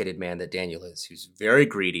complicated man that Daniel is, who's very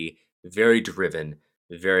greedy, very driven,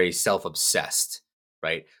 very self-obsessed,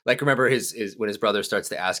 right? Like, remember his when his brother starts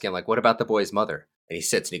to ask him, like, what about the boy's mother? And he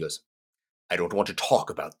sits and he goes, I don't want to talk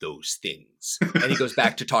about those things. And he goes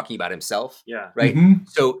back to talking about himself. Yeah. Right? Mm-hmm.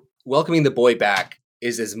 So welcoming the boy back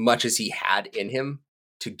is as much as he had in him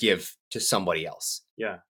to give to somebody else.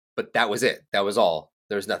 Yeah. But that was it. That was all.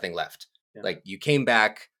 There's nothing left. Yeah. Like, you came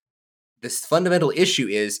back. This fundamental issue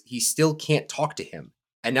is he still can't talk to him.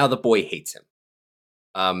 And now the boy hates him.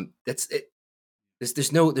 That's it.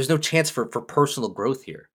 There's no chance for personal growth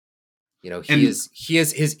here. You know, his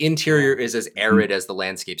interior is as arid as the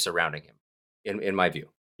landscape surrounding him, in my view.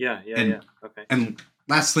 Yeah. Okay. And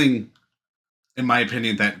last thing, in my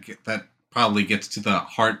opinion, that probably gets to the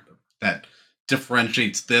heart that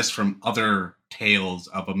differentiates this from other tales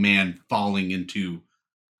of a man falling into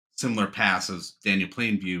similar paths as Daniel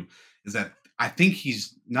Plainview, is that I think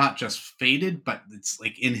he's not just fated, but it's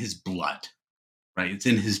like in his blood, right? It's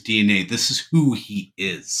in his DNA. This is who he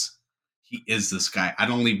is. He is this guy. I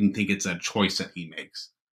don't even think it's a choice that he makes,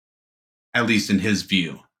 at least in his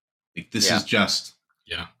view. Like, this is just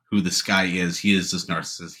who this guy is. He is this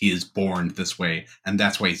narcissist. He is born this way, and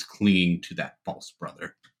that's why he's clinging to that false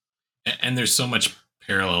brother. And there's so much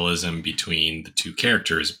parallelism between the two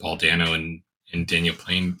characters, Paul Dano and Daniel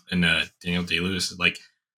Daniel Day-Lewis. Like,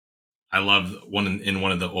 I love in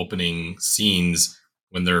one of the opening scenes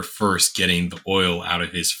when they're first getting the oil out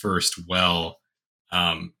of his first well.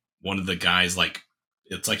 One of the guys, like,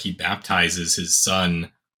 it's like he baptizes his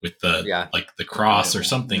son with the cross or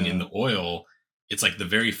something in the oil. It's like the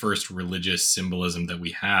very first religious symbolism that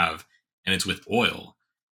we have, and it's with oil.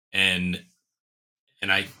 And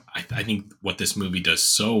I think what this movie does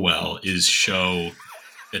so well is show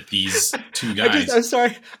that these two guys. I'm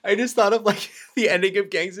sorry. I just thought of, like, the ending of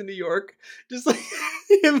Gangs in New York. Just like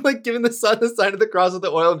him, like, giving the son the sign of the cross with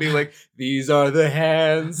the oil and being like, these are the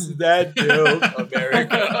hands that built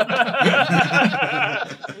America.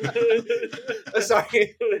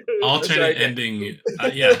 Sorry. Alternate ending.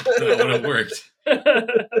 That would have worked.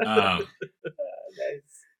 Nice.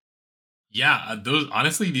 Yeah,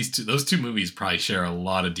 those two movies probably share a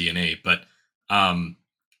lot of DNA, but I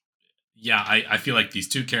feel like these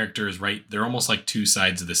two characters, right, they're almost like two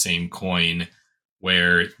sides of the same coin,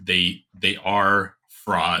 where they are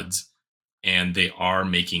frauds and they are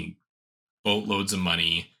making boatloads of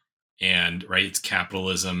money, and right, it's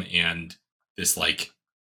capitalism and this, like,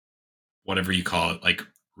 whatever you call it, like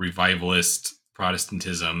revivalist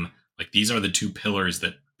Protestantism. Like, these are the two pillars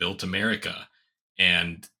that built America,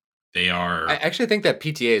 and they are. I actually think that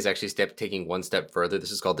PTA is actually taking one step further. This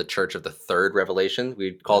is called the Church of the Third Revelation.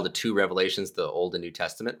 We call the two revelations the Old and New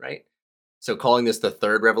Testament, right? So calling this the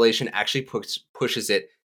third revelation actually pushes it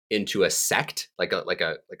into a sect, like a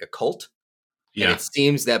cult. Yeah. And it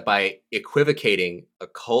seems that by equivocating a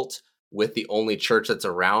cult with the only church that's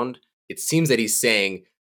around, it seems that he's saying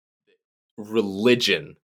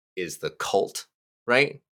religion is the cult,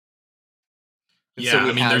 right? And yeah,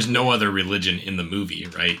 so there's no other religion in the movie,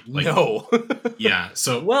 right? Like, no. Yeah,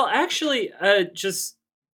 so... Well, actually, just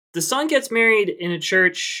the son gets married in a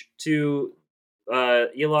church to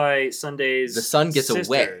Eli Sunday's The son gets sister,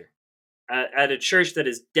 away. At a church that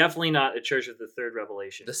is definitely not a church of the third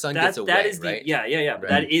revelation. The son gets away, right? Yeah.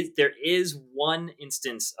 Right. There is one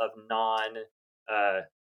instance of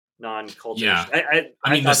non-culture. Yeah.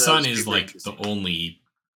 I mean, the son is like the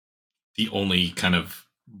only kind of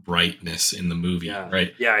brightness in the movie,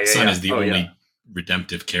 right? Yeah. Son is the only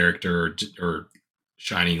redemptive character or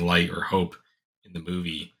shining light or hope in the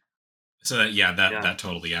movie. So that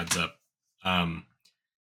totally adds up.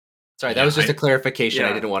 Sorry, that was just a clarification.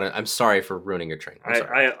 I didn't want to. I'm sorry for ruining your train.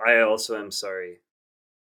 I also am sorry.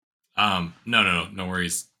 No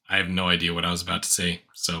worries. I have no idea what I was about to say.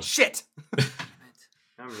 So shit.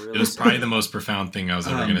 It was probably the most profound thing I was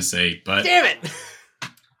ever going to say, but damn it.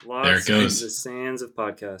 There it goes. The sands of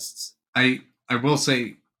podcasts. I will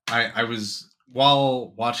say I was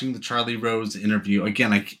while watching the Charlie Rose interview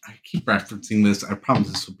again. I keep referencing this. I promise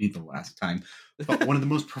this will be the last time. But one of the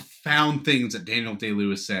most profound things that Daniel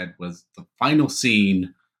Day-Lewis said was the final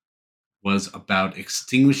scene was about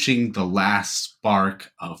extinguishing the last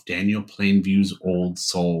spark of Daniel Plainview's old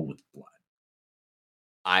soul with blood.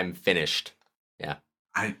 I'm finished. Yeah.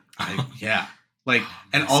 Yeah. Like,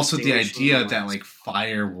 and also the idea that like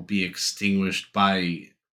fire will be extinguished by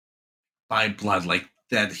blood, like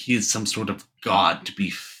that he is some sort of god to be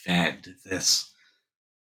fed this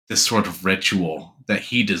sort of ritual that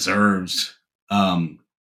he deserves.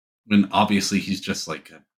 When obviously he's just like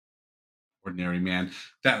an ordinary man.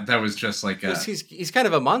 That was just like he's kind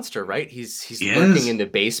of a monster, right? He's lurking in the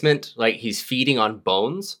basement, like he's feeding on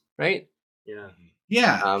bones, right? Yeah.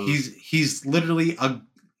 Yeah. He's literally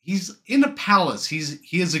he's in a palace. He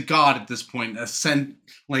is a god at this point.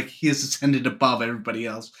 He has ascended above everybody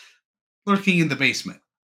else, lurking in the basement.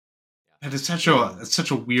 That is such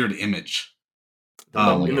a weird image.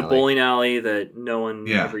 In the bowling alley that no one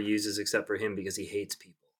ever uses except for him because he hates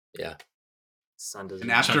people. Yeah. Son doesn't.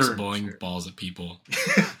 And after chucks bowling balls at people.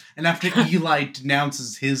 And after Eli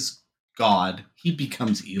denounces his god, he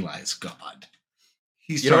becomes Eli's god.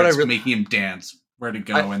 He starts making him dance where to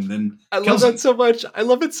go, and then I love that so much. I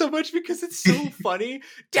love it so much because it's so funny.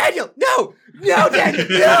 Daniel, no, Daniel,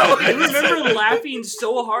 no. I remember laughing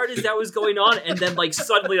so hard as that was going on, and then like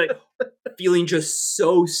suddenly like feeling just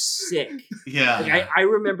so sick. Yeah, like, I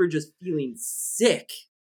remember just feeling sick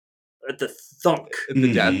at the thunk, at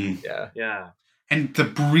the death. Yeah, and the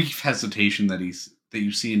brief hesitation that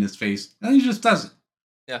you see in his face, and he just does it.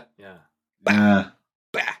 Yeah. Bah.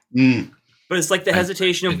 But it's like the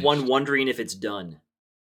hesitation of one wondering if it's done.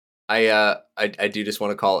 I do just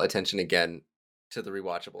want to call attention again to the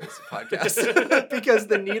Rewatchables podcast because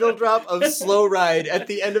the needle drop of Slow Ride at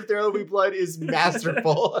the end of There Will Be Blood is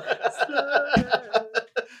masterful.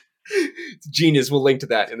 It's genius. We'll link to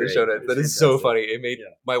that in the show notes. That is so funny. It made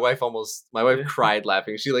my wife cried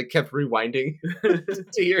laughing. She like kept rewinding to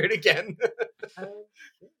hear it again.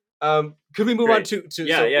 Could we move on to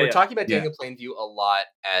we're talking about Daniel Plainview a lot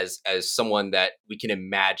as someone that we can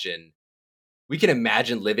imagine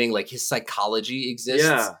living, like his psychology exists.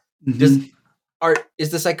 Yeah.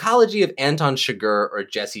 Is the psychology of Anton Chigurh or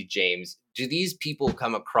Jesse James, do these people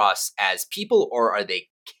come across as people or are they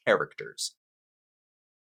characters?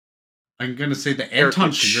 I'm gonna say that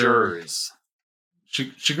Anton Chigurh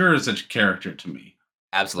is a character to me.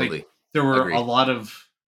 Absolutely. Like, there were a lot of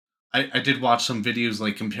I did watch some videos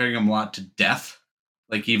like comparing him a lot to Death.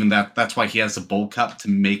 Like even that's why he has a bowl cut to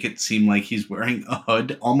make it seem like he's wearing a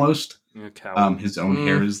hood almost. His own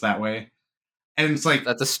hair is that way. And it's like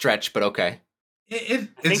that's a stretch, but okay. I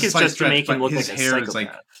think it's just to make him look like a psychopath. Is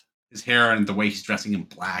like his hair and the way he's dressing in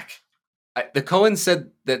black. The Coens said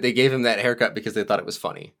that they gave him that haircut because they thought it was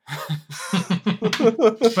funny.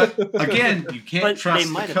 But again, you can't trust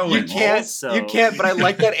the Coens. You can't. But I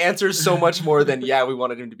like that answer so much more than we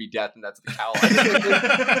wanted him to be Death, and that's the cowl.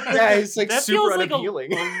 He's like that super feels like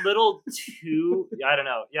unappealing. A little too. I don't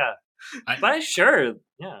know. Yeah, but sure.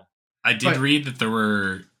 Yeah, I did read that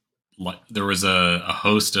there was a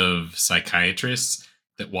host of psychiatrists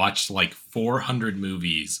that watched like 400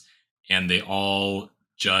 movies, and they all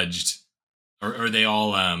judged. Or they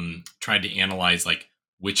all tried to analyze like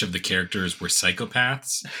which of the characters were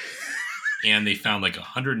psychopaths, and they found like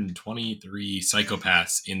 123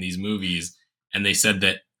 psychopaths in these movies, and they said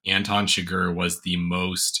that Anton Chigurh was the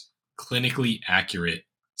most clinically accurate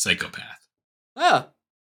psychopath.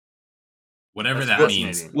 Whatever that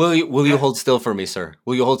means. Will you hold still for me, sir?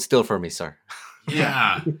 Will you hold still for me, sir?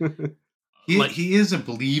 Yeah, he is a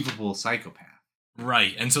believable psychopath,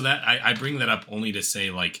 right? And so that I bring that up only to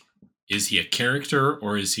say like. Is he a character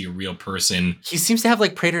or is he a real person? He seems to have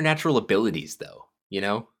like preternatural abilities, though. You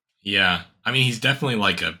know? Yeah, I mean, he's definitely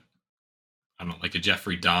like a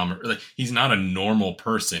Jeffrey Dahmer. Like, he's not a normal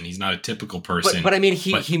person. He's not a typical person. But I mean,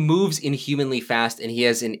 he moves inhumanly fast, and he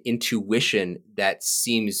has an intuition that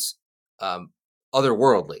seems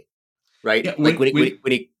otherworldly, right? Yeah,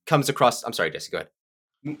 when he comes across. I'm sorry, Jesse. Go ahead.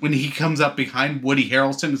 When he comes up behind Woody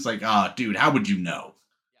Harrelson, it's like, dude, how would you know?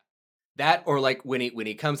 That or like when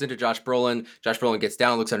he comes into Josh Brolin gets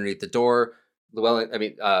down, looks underneath the door.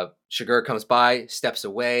 Chigurh comes by, steps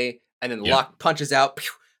away, and then Locke punches out.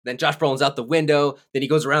 Then Josh Brolin's out the window. Then he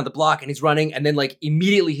goes around the block and he's running. And then like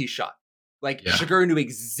immediately he's shot. Like Chigurh knew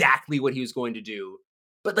exactly what he was going to do.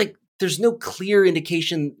 But like there's no clear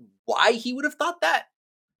indication why he would have thought that.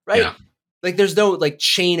 Right? Yeah. Like there's no like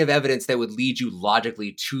chain of evidence that would lead you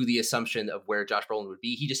logically to the assumption of where Josh Brolin would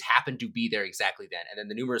be. He just happened to be there exactly then. And then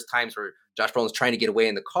the numerous times where Josh Brolin's trying to get away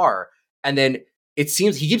in the car. And then it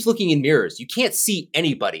seems he keeps looking in mirrors. You can't see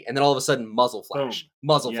anybody. And then all of a sudden, muzzle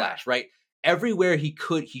flash, right? Everywhere he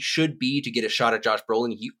should be to get a shot at Josh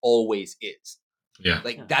Brolin, he always is. Yeah.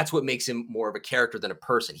 Like that's what makes him more of a character than a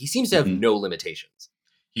person. He seems to have no limitations.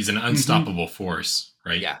 He's an unstoppable force,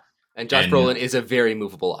 right? Yeah. And Josh Brolin is a very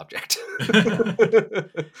movable object.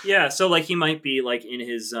 Yeah. So like he might be like in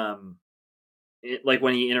his, like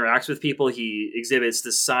when he interacts with people, he exhibits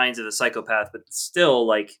the signs of a psychopath, but still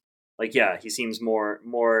like, yeah, he seems more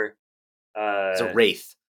it's a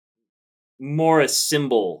wraith, more a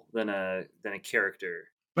symbol than a character.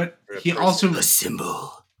 But he also a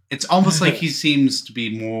symbol. It's almost like he seems to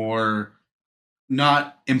be more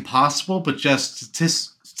not impossible, but just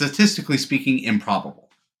statistically speaking, improbable.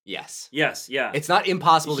 Yes. Yeah. It's not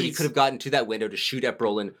impossible that he could have gotten to that window to shoot at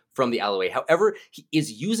Brolin from the alleyway. However, he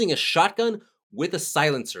is using a shotgun with a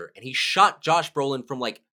silencer, and he shot Josh Brolin from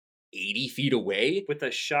like 80 feet away with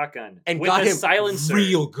a shotgun and with got him silencer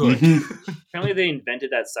real good. Apparently they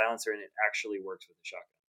invented that silencer and it actually works with a shotgun.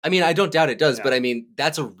 I mean, I don't doubt it does, but I mean,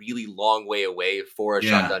 that's a really long way away for a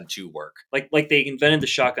shotgun to work. Like they invented the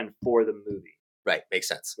shotgun for the movie. Right, makes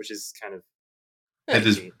sense. Which is kind of it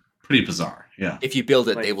is pretty bizarre. Yeah. If you build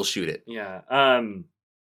it, they will shoot it. Yeah.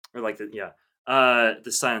 Or like the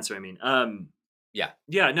silencer, I mean.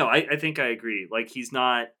 Yeah, no, I think I agree. Like he's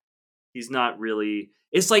not really.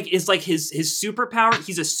 It's like his superpower.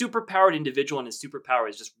 He's a superpowered individual, and his superpower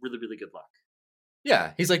is just really, really good luck.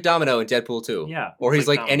 Yeah, he's like Domino in Deadpool 2. Yeah, or he's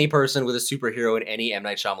like any person with a superhero in any M.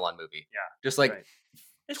 Night Shyamalan movie. Yeah, just like right.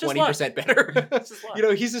 20% better. You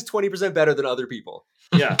know, he's just 20% better than other people.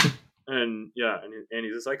 Yeah, and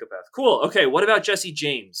he's a psychopath. Cool. Okay, what about Jesse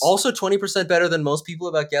James? Also 20% better than most people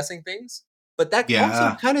about guessing things. But that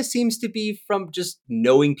also kind of seems to be from just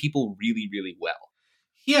knowing people really, really well.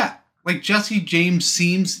 Yeah. Like Jesse James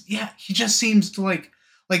seems, he just seems to like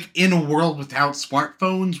in a world without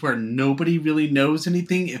smartphones where nobody really knows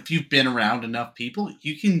anything, if you've been around enough people,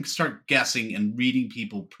 you can start guessing and reading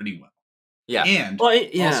people pretty well. Yeah. And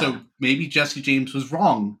also maybe Jesse James was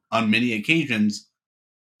wrong on many occasions,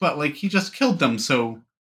 but like he just killed them, so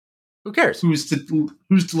who cares? Who's to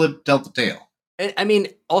tell the tale? I mean,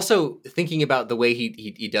 also thinking about the way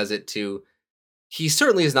he does it too, he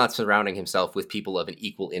certainly is not surrounding himself with people of an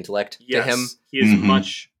equal intellect to him. He is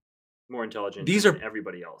much more intelligent These than are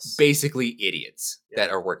everybody else. Basically idiots that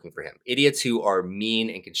are working for him. Idiots who are mean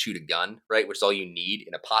and can shoot a gun, right? Which is all you need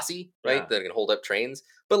in a posse, right? That can hold up trains.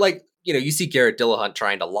 But like, you know, you see Garrett Dillahunt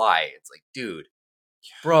trying to lie. It's like, dude,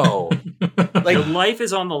 bro. Like your life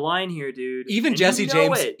is on the line here, dude. Even Jesse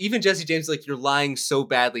James, like, you're lying so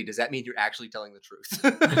badly. Does that mean you're actually telling the truth?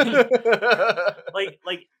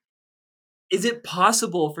 like, is it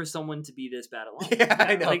possible for someone to be this bad at lying? Yeah,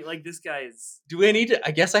 I know. Like this guy is. Do I need to?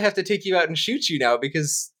 I guess I have to take you out and shoot you now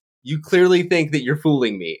because you clearly think that you're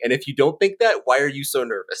fooling me. And if you don't think that, why are you so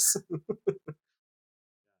nervous?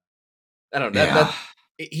 I don't know. Yeah.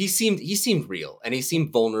 He seemed real and he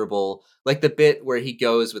seemed vulnerable. Like the bit where he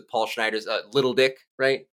goes with Paul Schneider's Little Dick,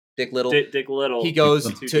 right? Dick Little. Dick Little. He goes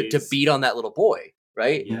to beat on that little boy,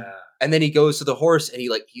 right? Yeah. And then he goes to the horse and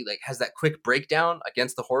he has that quick breakdown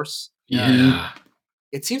against the horse. Yeah.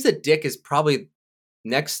 It seems that Dick is probably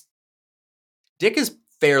next. Dick is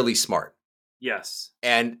fairly smart. Yes.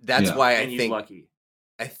 And that's why he's lucky.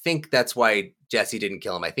 I think that's why Jesse didn't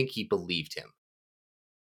kill him. I think he believed him.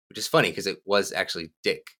 Which is funny because it was actually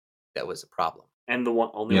Dick that was a problem. And the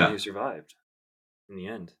only one who survived in the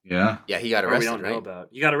end. Yeah. Yeah, he got arrested, we don't know about.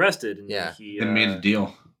 He got arrested and he made a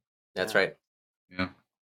deal. That's right. Yeah.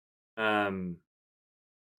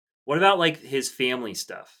 What about like his family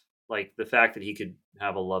stuff? Like the fact that he could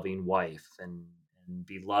have a loving wife and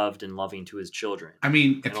be loved and loving to his children. I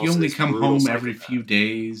mean, if you only come home every few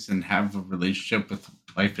days and have a relationship with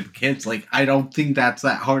wife and kids, like I don't think that's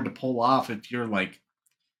that hard to pull off if you're like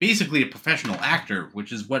basically a professional actor,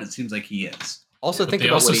 which is what it seems like he is. Also, think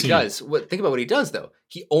about what he does. Think about what he does, though.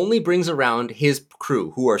 He only brings around his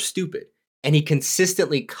crew who are stupid, and he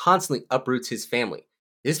constantly uproots his family.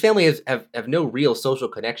 His family have no real social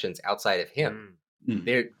connections outside of him.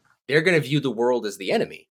 They're going to view the world as the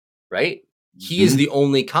enemy, right? He is the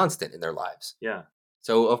only constant in their lives. Yeah.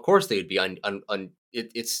 So of course they'd be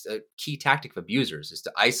it's a key tactic of abusers is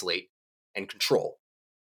to isolate and control.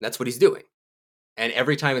 And that's what he's doing. And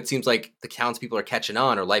every time it seems like the townspeople are catching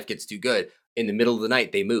on or life gets too good, in the middle of the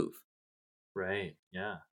night, they move. Right.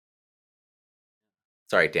 Yeah.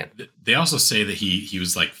 Sorry, Dan. They also say that he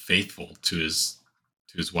was like faithful to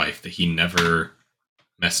his wife, that he never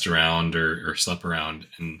messed around or slept around.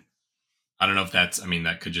 And I don't know if that's, I mean,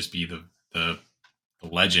 that could just be the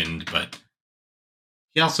legend, but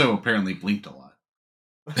he also apparently blinked a lot.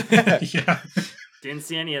 Yeah. Didn't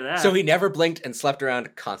see any of that. So he never blinked and slept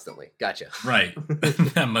around constantly. Gotcha. Right.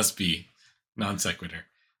 That must be non sequitur.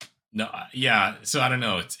 No, yeah. So I don't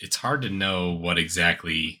know. It's hard to know what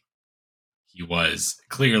exactly he was.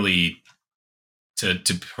 Clearly, to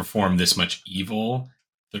perform this much evil,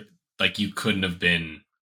 like you couldn't have been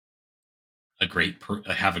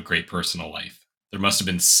have a great personal life. There must have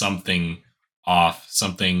been something off,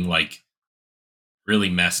 something like really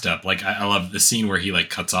messed up. Like I love the scene where he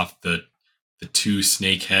like cuts off the two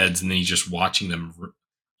snake heads and then he's just watching them,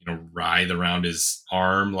 writhe around his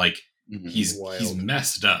arm. Like he's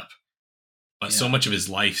messed up. But so much of his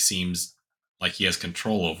life seems like he has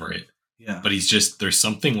control over it. Yeah. But there's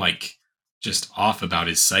something like just off about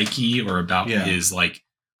his psyche or about his like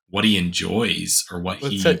what he enjoys or what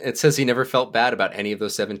it says he never felt bad about any of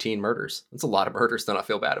those 17 murders. That's a lot of murders to not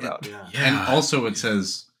feel bad about. Yeah. And also it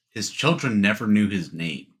says his children never knew his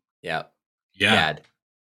name. Yeah. Dad.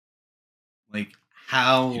 Like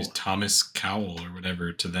how he was Thomas Cowell or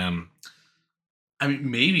whatever to them. I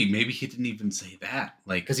mean, maybe he didn't even say that.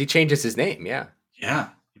 Like, because he changes his name. Yeah. Yeah.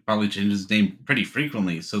 He probably changed his name pretty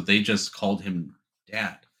frequently. So they just called him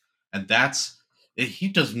Dad. And he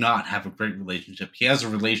does not have a great relationship. He has a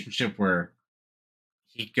relationship where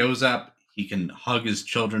he goes up, he can hug his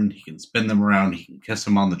children, he can spin them around, he can kiss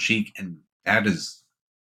them on the cheek. And that is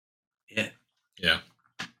it. Yeah.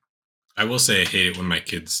 I will say I hate it when my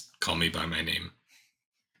kids call me by my name.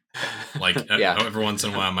 Like every once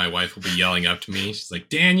in a while, my wife will be yelling up to me. She's like,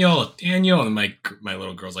 Daniel, and my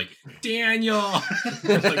little girl's like, Daniel.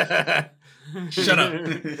 Like, shut up.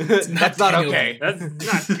 That's not okay. That's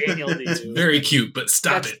not Daniel. It's very cute, but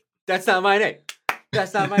stop it. That's not my name.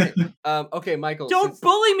 That's not my name. Okay, Michael. Don't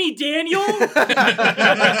bully me, Daniel.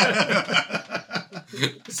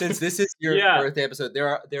 Since this is your birthday episode,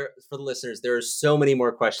 there for the listeners, there are so many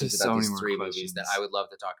more questions about these three movies that I would love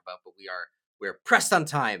to talk about, but we're pressed on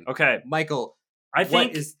time. Okay, Michael. I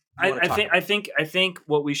think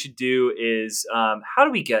what we should do is how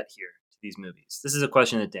do we get here to these movies? This is a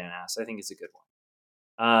question that Dan asked. I think it's a good one.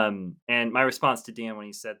 And my response to Dan when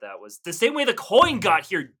he said that was the same way the coin got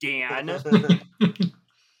here, Dan.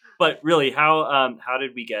 But really, how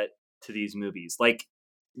did we get to these movies? Like,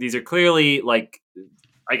 these are clearly like,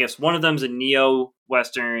 I guess one of them's a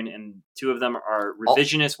neo-Western and two of them are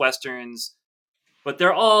revisionist Westerns, but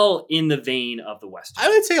they're all in the vein of the Western. I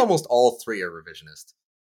would say almost all three are revisionist.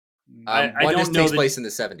 I one don't takes place in the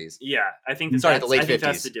 70s. Yeah, I think the late 50s.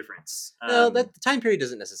 That's the difference. No, the time period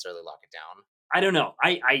doesn't necessarily lock it down. I don't know.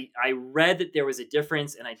 I read that there was a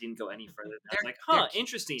difference, and I didn't go any further. I was like,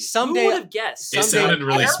 interesting. Someday, who would have guessed? It sounded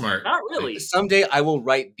really smart. Not really. Someday I will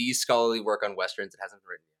write the scholarly work on Westerns. It hasn't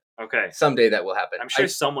written yet. Okay. Someday that will happen. I'm sure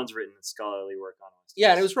someone's written scholarly work on Westerns.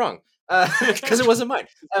 Yeah, and it was wrong because it wasn't mine.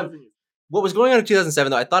 What was going on in 2007,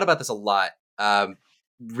 though, I thought about this a lot.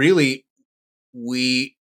 Really, we're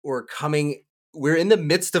in the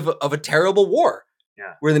midst of a terrible war.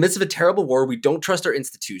 Yeah. We're in the midst of a terrible war. We don't trust our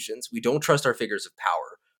institutions. We don't trust our figures of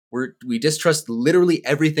power. We distrust literally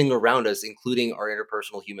everything around us, including our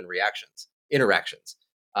interpersonal human interactions.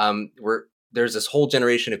 There's this whole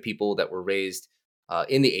generation of people that were raised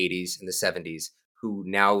in the 80s and the 70s who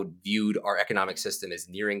now viewed our economic system as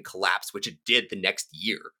nearing collapse, which it did the next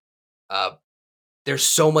year. There's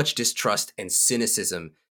so much distrust and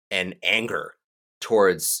cynicism and anger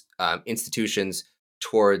towards institutions,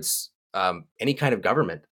 towards any kind of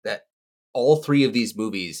government, that all three of these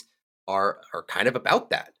movies are kind of about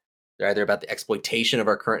that. They're either about the exploitation of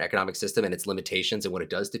our current economic system and its limitations and what it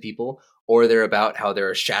does to people, or they're about how there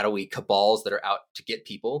are shadowy cabals that are out to get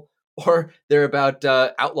people, or they're about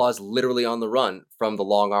outlaws literally on the run from the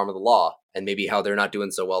long arm of the law, and maybe how they're not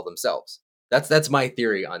doing so well themselves. That's my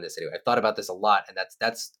theory on this anyway. I've thought about this a lot, and that's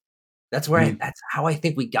where that's how I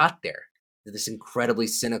think we got there. This incredibly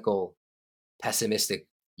cynical, pessimistic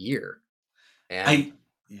year. And I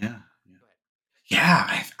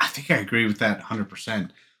think I agree with that 100%.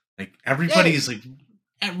 Like, everybody's like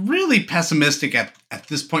really pessimistic at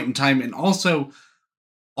this point in time, and also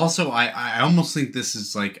I almost think this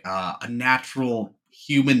is like a natural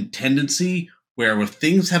human tendency where if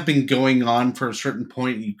things have been going on for a certain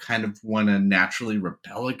point, you kind of want to naturally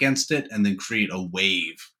rebel against it and then create a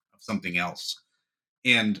wave of something else.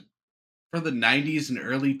 And for the 90s and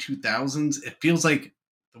early 2000s, it feels like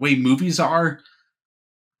the way movies are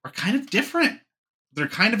kind of different. They're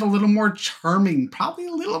kind of a little more charming, probably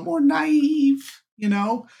a little more naive, and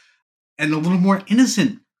a little more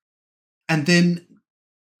innocent. And then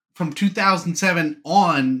from 2007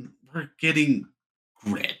 on, we're getting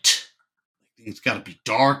grit. It's got to be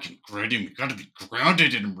dark and gritty. We've got to be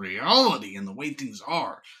grounded in reality and the way things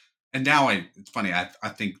are. And now it's funny. I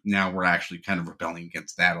think now we're actually kind of rebelling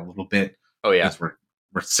against that a little bit. Oh yeah, because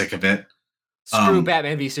we're sick of it. Screw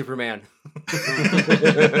Batman v Superman.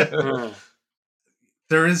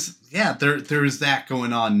 There is that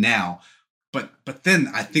going on now, but then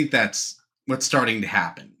I think that's what's starting to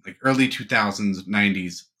happen. Like early 2000s,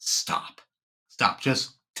 90s. Stop.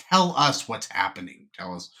 Just tell us what's happening.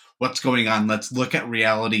 Tell us what's going on. Let's look at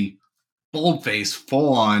reality, boldface,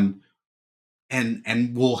 full on.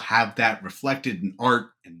 And we'll have that reflected in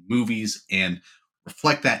art and movies and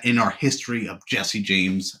reflect that in our history of Jesse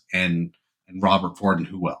James and Robert Ford and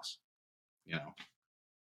who else,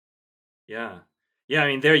 Yeah. I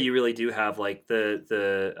mean, there you really do have like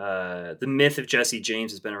the myth of Jesse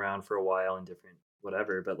James has been around for a while in different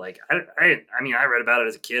whatever, but like I mean, I read about it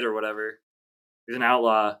as a kid or whatever. He was an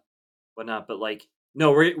outlaw, whatnot, but like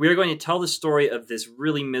no, we're going to tell the story of this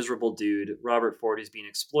really miserable dude, Robert Ford, who's being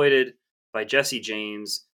exploited by Jesse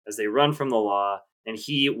James as they run from the law, and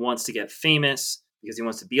he wants to get famous because he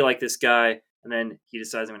wants to be like this guy, and then he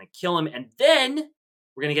decides I'm going to kill him, and then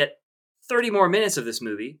we're going to get 30 more minutes of this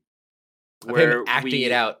movie where him acting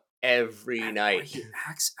it out every night. He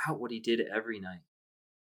acts out what he did every night.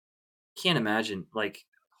 Can't imagine, like,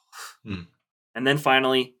 and then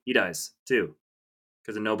finally he dies too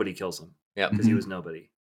because nobody kills him. Yeah, because he was nobody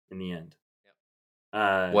in the end.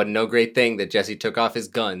 Wasn't no great thing that Jesse took off his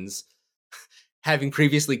guns, having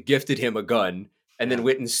previously gifted him a gun, and then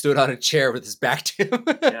went and stood on a chair with his back to him.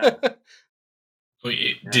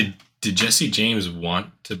 Wait, did Jesse James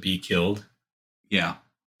want to be killed? Yeah.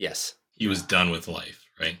 Yes. He was done with life,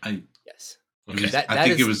 right? Yes. Okay. I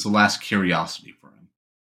think it was the last curiosity for him.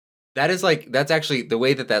 That's actually the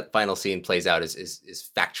way that final scene plays out is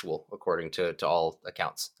factual according to all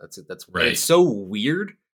accounts. That's right. It's so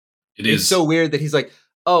weird. It's so weird that he's like,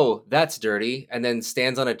 oh, that's dirty, and then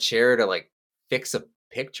stands on a chair to like fix a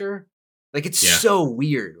picture. Like it's so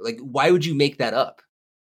weird. Like why would you make that up?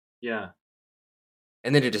 Yeah.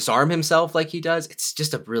 And then to disarm himself like he does, it's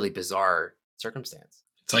just a really bizarre circumstance.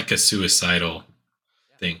 It's like a suicidal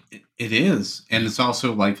thing. It is, and it's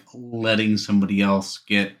also like letting somebody else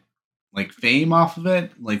get like fame off of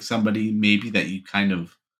it, like somebody maybe that you kind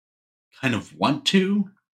of want to,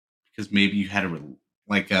 because maybe you had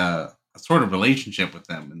a sort of relationship with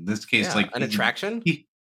them. In this case, like an attraction.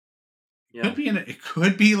 It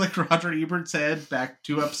could be like Roger Ebert said back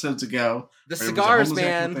 2 episodes ago. The cigars,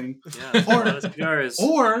 man.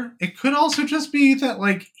 Or it could also just be that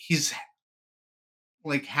like he's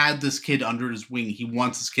like had this kid under his wing. He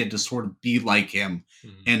wants this kid to sort of be like him,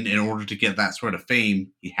 and in order to get that sort of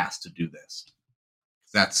fame, he has to do this.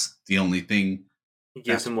 That's the only thing. He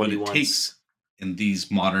gives him what he wants. Takes in these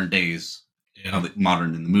modern days,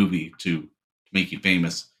 modern in the movie, to make you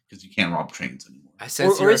famous, because you can't rob trains anymore. I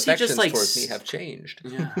sense your affections towards me have changed.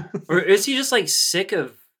 Yeah. Or is he just like sick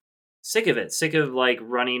of it, sick of like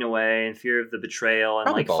running away and fear of the betrayal and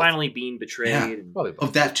probably like both. Finally being betrayed? Yeah. And probably both.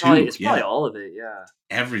 Of that too. It's probably all of it. Yeah.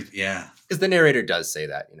 Everything. Yeah. Because the narrator does say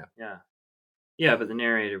that, Yeah. Yeah, but the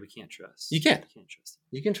narrator we can't trust. You can't. You can't trust him.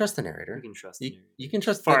 You can trust the narrator. You can trust the narrator. You can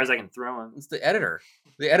trust as far as I can throw him. It's the editor.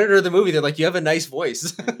 The editor of the movie. They're like, you have a nice voice.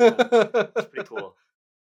 It's pretty cool.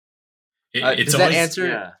 Does that answer?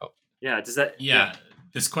 Yeah. Oh. Yeah. Does that? Yeah.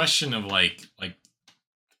 This question of like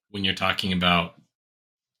when you're talking about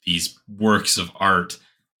these works of art,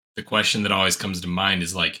 the question that always comes to mind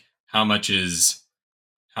is like, how much is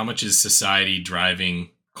society driving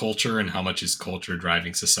culture and how much is culture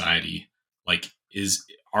driving society? Like, is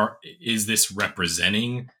this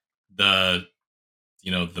representing the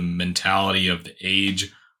mentality of the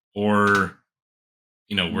age, or,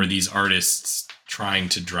 were these artists trying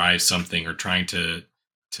to drive something or trying to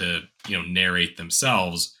narrate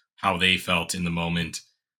themselves how they felt in the moment?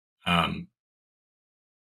 And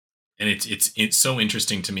it's so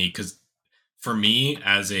interesting to me, because for me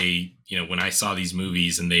as when I saw these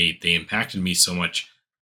movies and they impacted me so much,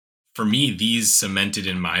 for me, these cemented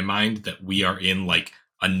in my mind that we are in like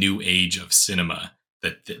a new age of cinema,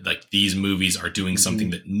 that like these movies are doing something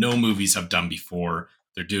that no movies have done before.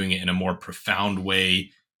 They're doing it in a more profound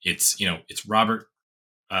way. It's Roger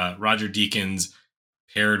Deakins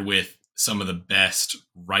paired with some of the best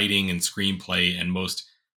writing and screenplay and most,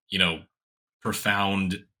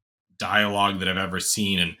 profound dialogue that I've ever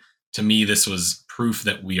seen. And to me, this was proof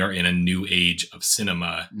that we are in a new age of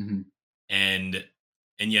cinema, and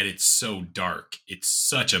yet it's so dark. It's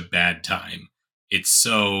such a bad time. It's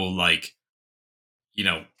so like,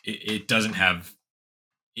 it doesn't have.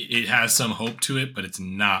 It has some hope to it, but it's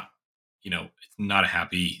not. It's not a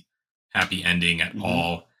happy ending at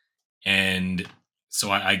all. And so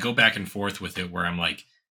I go back and forth with it, where I'm like,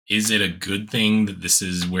 is it a good thing that this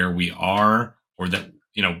is where we are, or that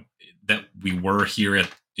that we were here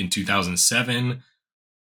in 2007?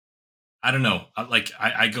 I don't know.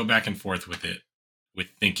 I go back and forth with it, with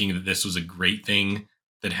thinking that this was a great thing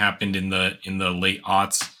that happened in the late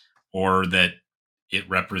aughts, or that it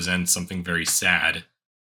represents something very sad,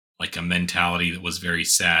 like a mentality that was very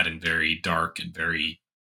sad and very dark and very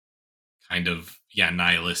kind of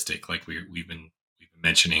nihilistic, like we've been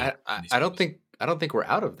mentioning. I don't think we're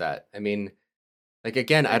out of that. I mean, like,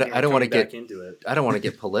 again, I don't want to get into it. I don't want to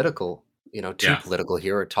get political, too political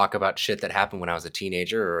here, or talk about shit that happened when I was a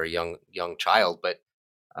teenager or a young child. But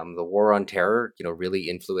the war on terror, really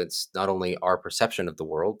influenced not only our perception of the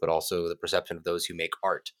world, but also the perception of those who make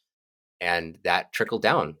art, and that trickled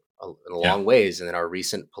down in a long ways. And then our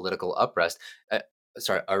recent political unrest,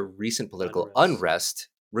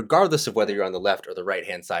 regardless of whether you're on the left or the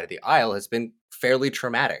right-hand side of the aisle, has been fairly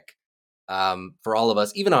traumatic for all of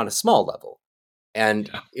us, even on a small level.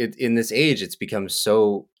 And in this age, it's become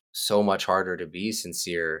so much harder to be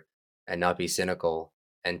sincere and not be cynical,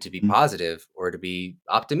 and to be positive or to be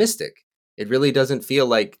optimistic. It really doesn't feel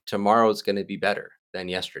like tomorrow's going to be better than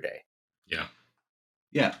yesterday. Yeah.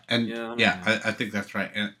 Yeah. And I think that's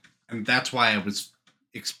right. And that's why I was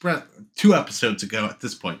 2 episodes ago at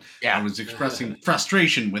this point, I was expressing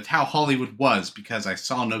frustration with how Hollywood was, because I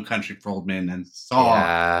saw No Country for Old Men and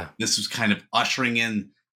saw this was kind of ushering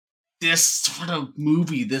in this sort of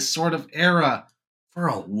movie, this sort of era for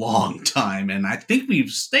a long time. And I think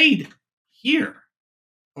we've stayed here.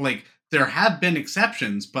 Like, there have been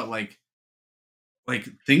exceptions, but like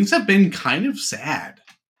things have been kind of sad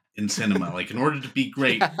in cinema. Like, in order to be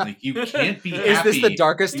great, like, you can't be happy. Is this the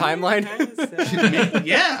darkest timeline?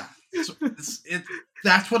 Yeah.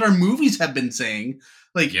 That's what our movies have been saying.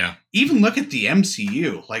 Like, even look at the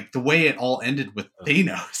MCU, like the way it all ended with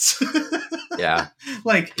Thanos.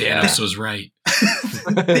 Like, Thanos was right.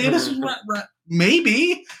 Thanos was right.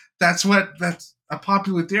 Maybe that's a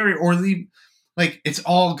popular theory, or it's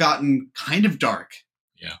all gotten kind of dark.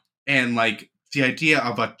 Yeah. And like the idea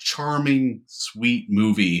of a charming, sweet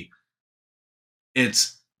movie,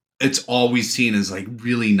 it's always seen as like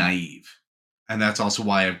really naive. And that's also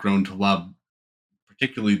why I've grown to love,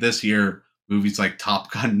 particularly this year, movies like Top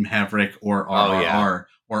Gun Maverick or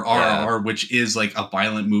RRR, which is like a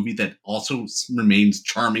violent movie that also remains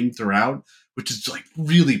charming throughout, which is like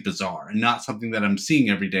really bizarre and not something that I'm seeing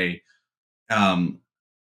every day.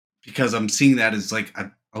 Because I'm seeing that as like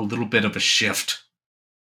a little bit of a shift,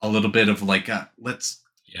 a little bit of like a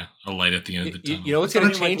light at the end of the tunnel. You know what's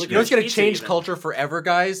going to change? You know what's going to change culture forever,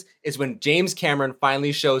 guys? Is when James Cameron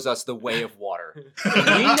finally shows us the way of water. If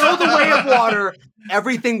we know the way of water,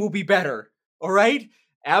 everything will be better. All right?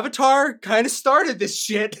 Avatar kind of started this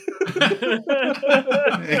shit.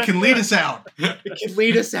 It can lead us out.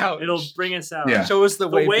 It'll bring us out. Yeah. Show us the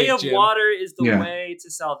way. The way of water is the way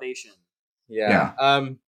to salvation. Yeah.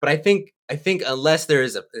 But I think unless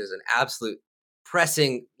there's an absolute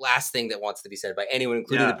pressing last thing that wants to be said by anyone,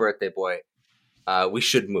 including the birthday boy, we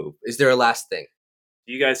should move. Is there a last thing?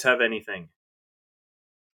 Do you guys have anything?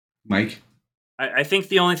 Mike? I think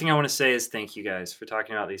the only thing I want to say is thank you guys for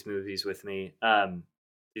talking about these movies with me.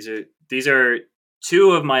 These are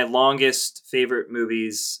 2 of my longest favorite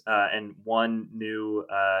movies, and one new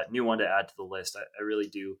one to add to the list. I really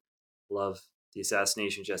do love The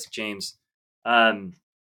Assassination of Jesse James.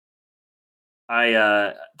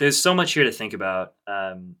 There's so much here to think about,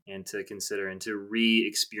 and to consider and to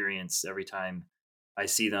re-experience every time I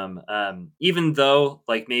see them. Even though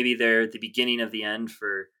like maybe they're the beginning of the end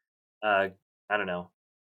for, I don't know,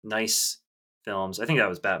 nice films. I think that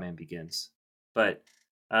was Batman Begins, but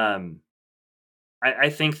I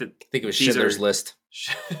think that it was Schindler's List.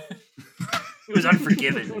 It was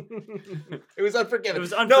Unforgiven. It was Unforgiven. It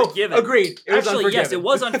was Unforgiven. No, agreed. It was Unforgiven. Yes, it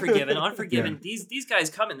was Unforgiven. Unforgiven. Yeah. These guys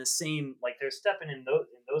come in the same, like they're stepping in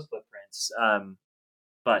those footprints.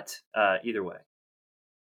 But either way,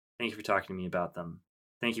 thank you for talking to me about them.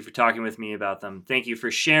 Thank you for talking with me about them. Thank you for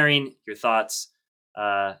sharing your thoughts.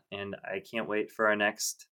 And I can't wait for our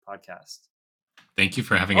next podcast. Thank you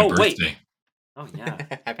for having a birthday. Wait. Oh yeah,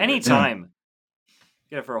 anytime.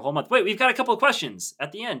 Get it for a whole month. Wait, we've got a couple of questions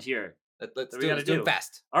at the end here. Let's do it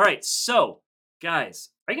fast. All right, so guys,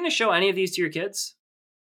 are you going to show any of these to your kids?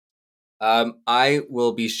 I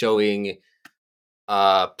will be showing.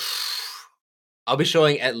 I'll be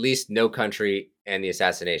showing at least No Country and The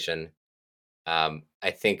Assassination.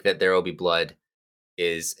 I think that There Will Be Blood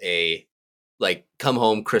is a come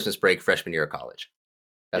home Christmas break freshman year of college.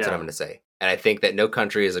 That's what I'm going to say. And I think that No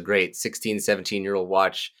Country is a great 16, 17-year-old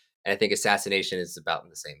watch. And I think Assassination is about in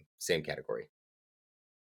the same category.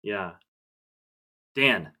 Yeah.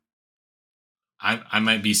 Dan. I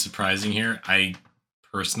might be surprising here. I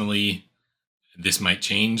personally, this might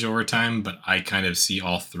change over time, but I kind of see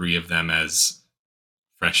all three of them as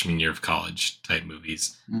freshman year of college type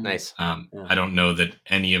movies. Nice. I don't know that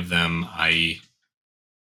any of them I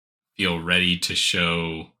feel ready to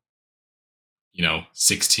show,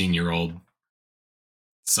 16-year-old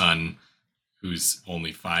son who's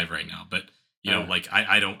only 5 right now. But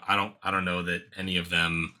I don't know that any of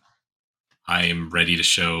them I am ready to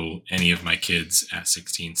show any of my kids at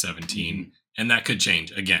 16, 17, and that could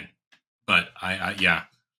change again. But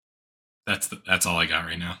that's all I got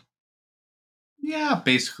right now. Yeah,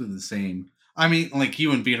 basically the same. I mean, like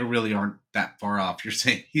you and Vito really aren't that far off. He's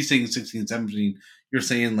saying 16, 17. You're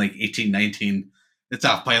saying like 18, 19. It's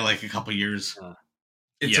off by like a couple years.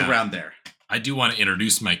 It's around there. I do want to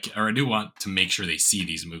introduce I do want to make sure they see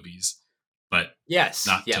these movies, but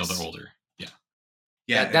not till they're older.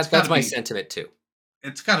 Yeah, that's my sentiment too.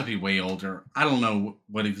 It's got to be way older. I don't know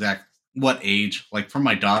what age. Like for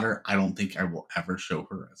my daughter, I don't think I will ever show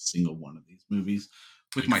her a single one of these movies.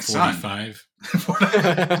 With my 45.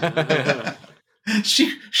 Son,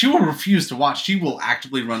 she will refuse to watch. She will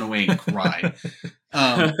actively run away and cry.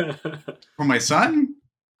 For my son,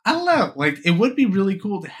 I don't know. Like it would be really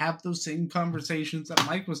cool to have those same conversations that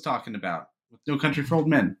Mike was talking about with No Country for Old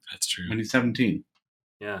Men. That's true. When he's 17.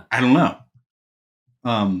 Yeah, I don't know.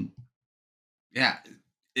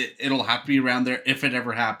 It'll have to be around there if it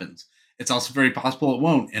ever happens. It's also very possible it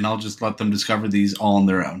won't, and I'll just let them discover these all on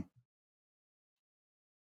their own.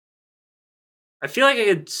 I feel like I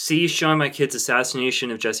could see showing my kids Assassination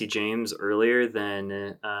of Jesse James earlier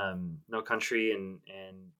than No Country and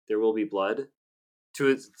There Will Be Blood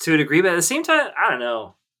to a degree, but at the same time, I don't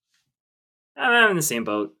know. I'm in the same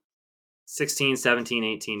boat. 16, 17,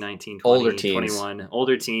 18, 19, 20, older teens. 21.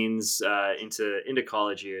 Older teens into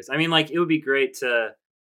college years. I mean, like, it would be great to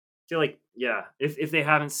feel like, if they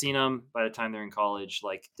haven't seen them by the time they're in college,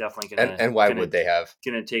 like, definitely gonna... And why would they have?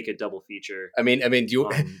 Gonna take a double feature. I mean, do you...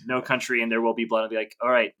 No Country and There Will Be Blood. I'll be like, all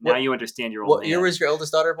right, now you understand your old What year was your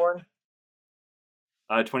eldest daughter born?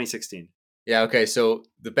 2016. Yeah, okay, so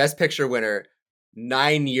the Best Picture winner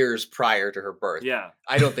 9 years prior to her birth. Yeah.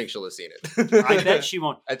 I don't think she'll have seen it. I bet she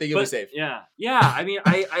won't. I think you'll be safe. Yeah. I mean,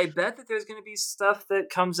 I bet that there's going to be stuff that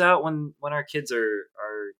comes out when our kids are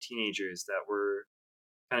teenagers that we're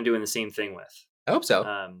kind of doing the same thing with. I hope so.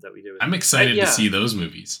 That we do. I'm excited to see those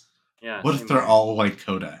movies. Yeah. What if they're all like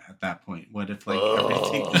Coda at that point? What if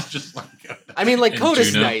everything is just like Coda? I mean, like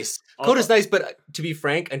Coda's Juno. nice. Coda's nice, but to be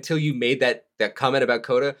frank, until you made that comment about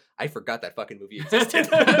Coda, I forgot that fucking movie existed.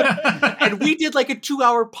 And we did like a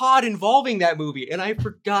 2-hour pod involving that movie, and I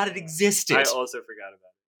forgot it existed. I also forgot about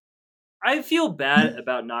it. I feel bad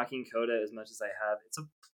about knocking Coda as much as I have. It's a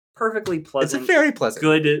perfectly pleasant. It's a very pleasant,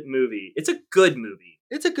 good movie. It's a good movie.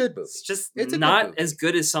 It's a good movie. It's just not as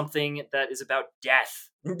good as something that is about death.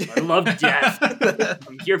 I love death.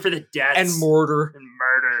 I'm here for the deaths. And murder.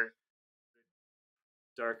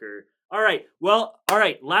 Darker. All right. Well,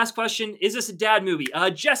 last question. Is this a dad movie?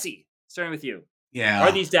 Jesse, starting with you. Yeah.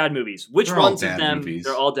 Are these dad movies? Which ones of them? Movies.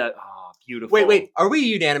 They're all dad. Oh, beautiful. Wait. Are we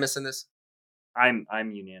unanimous in this? I'm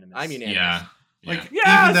unanimous. I'm unanimous. Yeah. Like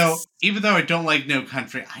Yes! even though I don't like No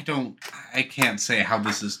Country, I can't say how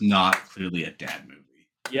this is not clearly a dad movie.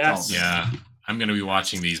 Yes. Yeah. I'm going to be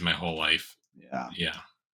watching these my whole life. Yeah. Yeah.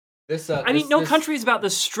 No Country is about the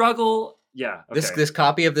struggle. Yeah. Okay. This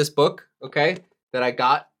copy of this book, okay, that I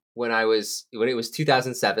got when it was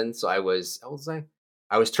 2007. So I was, how old was I?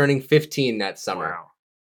 I was turning 15 that summer. Wow.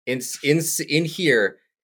 In here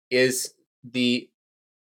is the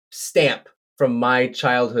stamp from my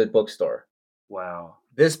childhood bookstore. Wow.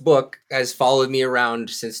 This book has followed me around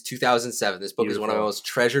since 2007. This book is one of my most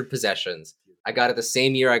treasured possessions. I got it the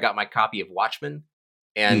same year I got my copy of Watchmen,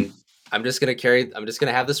 and I'm just gonna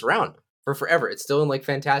have this around for forever. It's still in like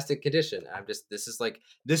fantastic condition.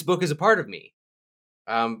 This book is a part of me.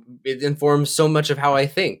 It informs so much of how I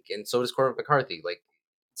think, and so does Cormac McCarthy. Like,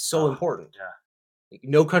 so important. Yeah.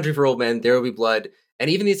 No Country for Old Men, There Will Be Blood,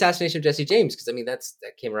 and even The Assassination of Jesse James, because I mean that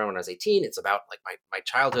came around when I was 18. It's about like my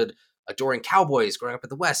childhood adoring cowboys growing up in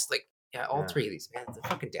the West. Like, all three of these, man, the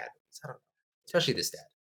fucking dad movies. I don't know, especially this dad.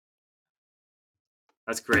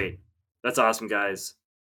 That's great. That's awesome, guys.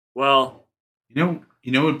 Well, You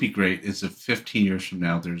know what would be great is if 15 years from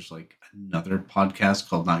now there's like another podcast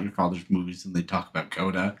called Not Your Father's Movies and they talk about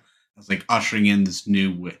Coda. It's like ushering in this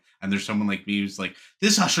new and there's someone like me who's like,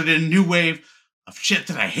 this ushered in a new wave of shit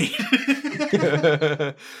that I hate.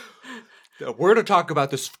 We're going to talk about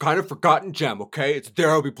this kind of forgotten gem, okay? It's There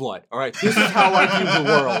Will Be Blood, all right? This is how I view the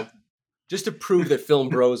world. Just to prove that film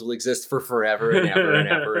bros will exist for forever and ever and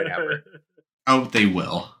ever and ever. Oh, they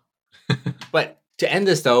will. But to end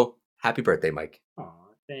this, though, happy birthday, Mike. Aw,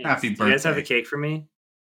 thanks. Happy Do you guys have a birthday. cake for me?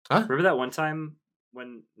 Huh? Remember that one time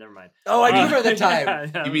when... Never mind. Oh, I do remember that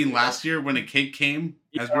time. Yeah, You mean last year when a cake came?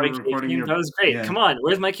 Yeah, As we were cake recording came? your... That was great. Yeah. Come on,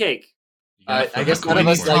 where's my cake? You gotta I flip guess a none of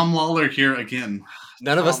coin us for it. like- Tom Lawler here again.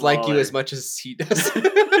 None of us Tom like you Lawler. as much as he does.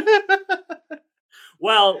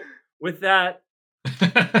 Well, with that,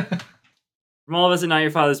 from all of us at Not Your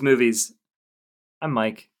Father's Movies, I'm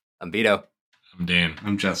Mike. I'm Vito. I'm Dan.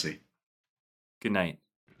 I'm Jesse. Good night.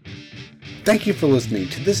 Thank you for listening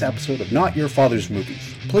to this episode of Not Your Father's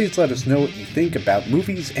Movies. Please let us know what you think about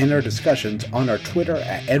movies and our discussions on our Twitter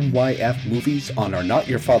at NYF Movies, on our Not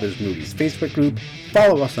Your Father's Movies Facebook group,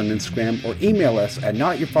 follow us on Instagram, or email us at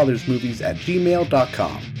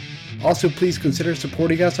notyourfathersmovies@gmail.com. Also, please consider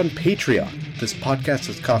supporting us on Patreon. This podcast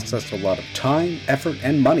has cost us a lot of time, effort,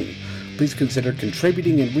 and money. Please consider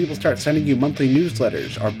contributing and we will start sending you monthly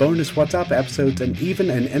newsletters, our bonus WhatsApp episodes, and even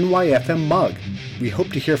an NYFM mug. We hope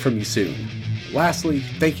to hear from you soon. Lastly,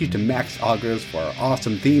 thank you to Max Agros for our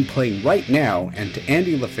awesome theme playing right now, and to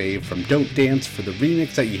Andy LaFave from Don't Dance for the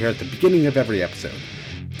remix that you hear at the beginning of every episode.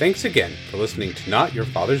 Thanks again for listening to Not Your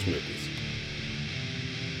Father's Movies.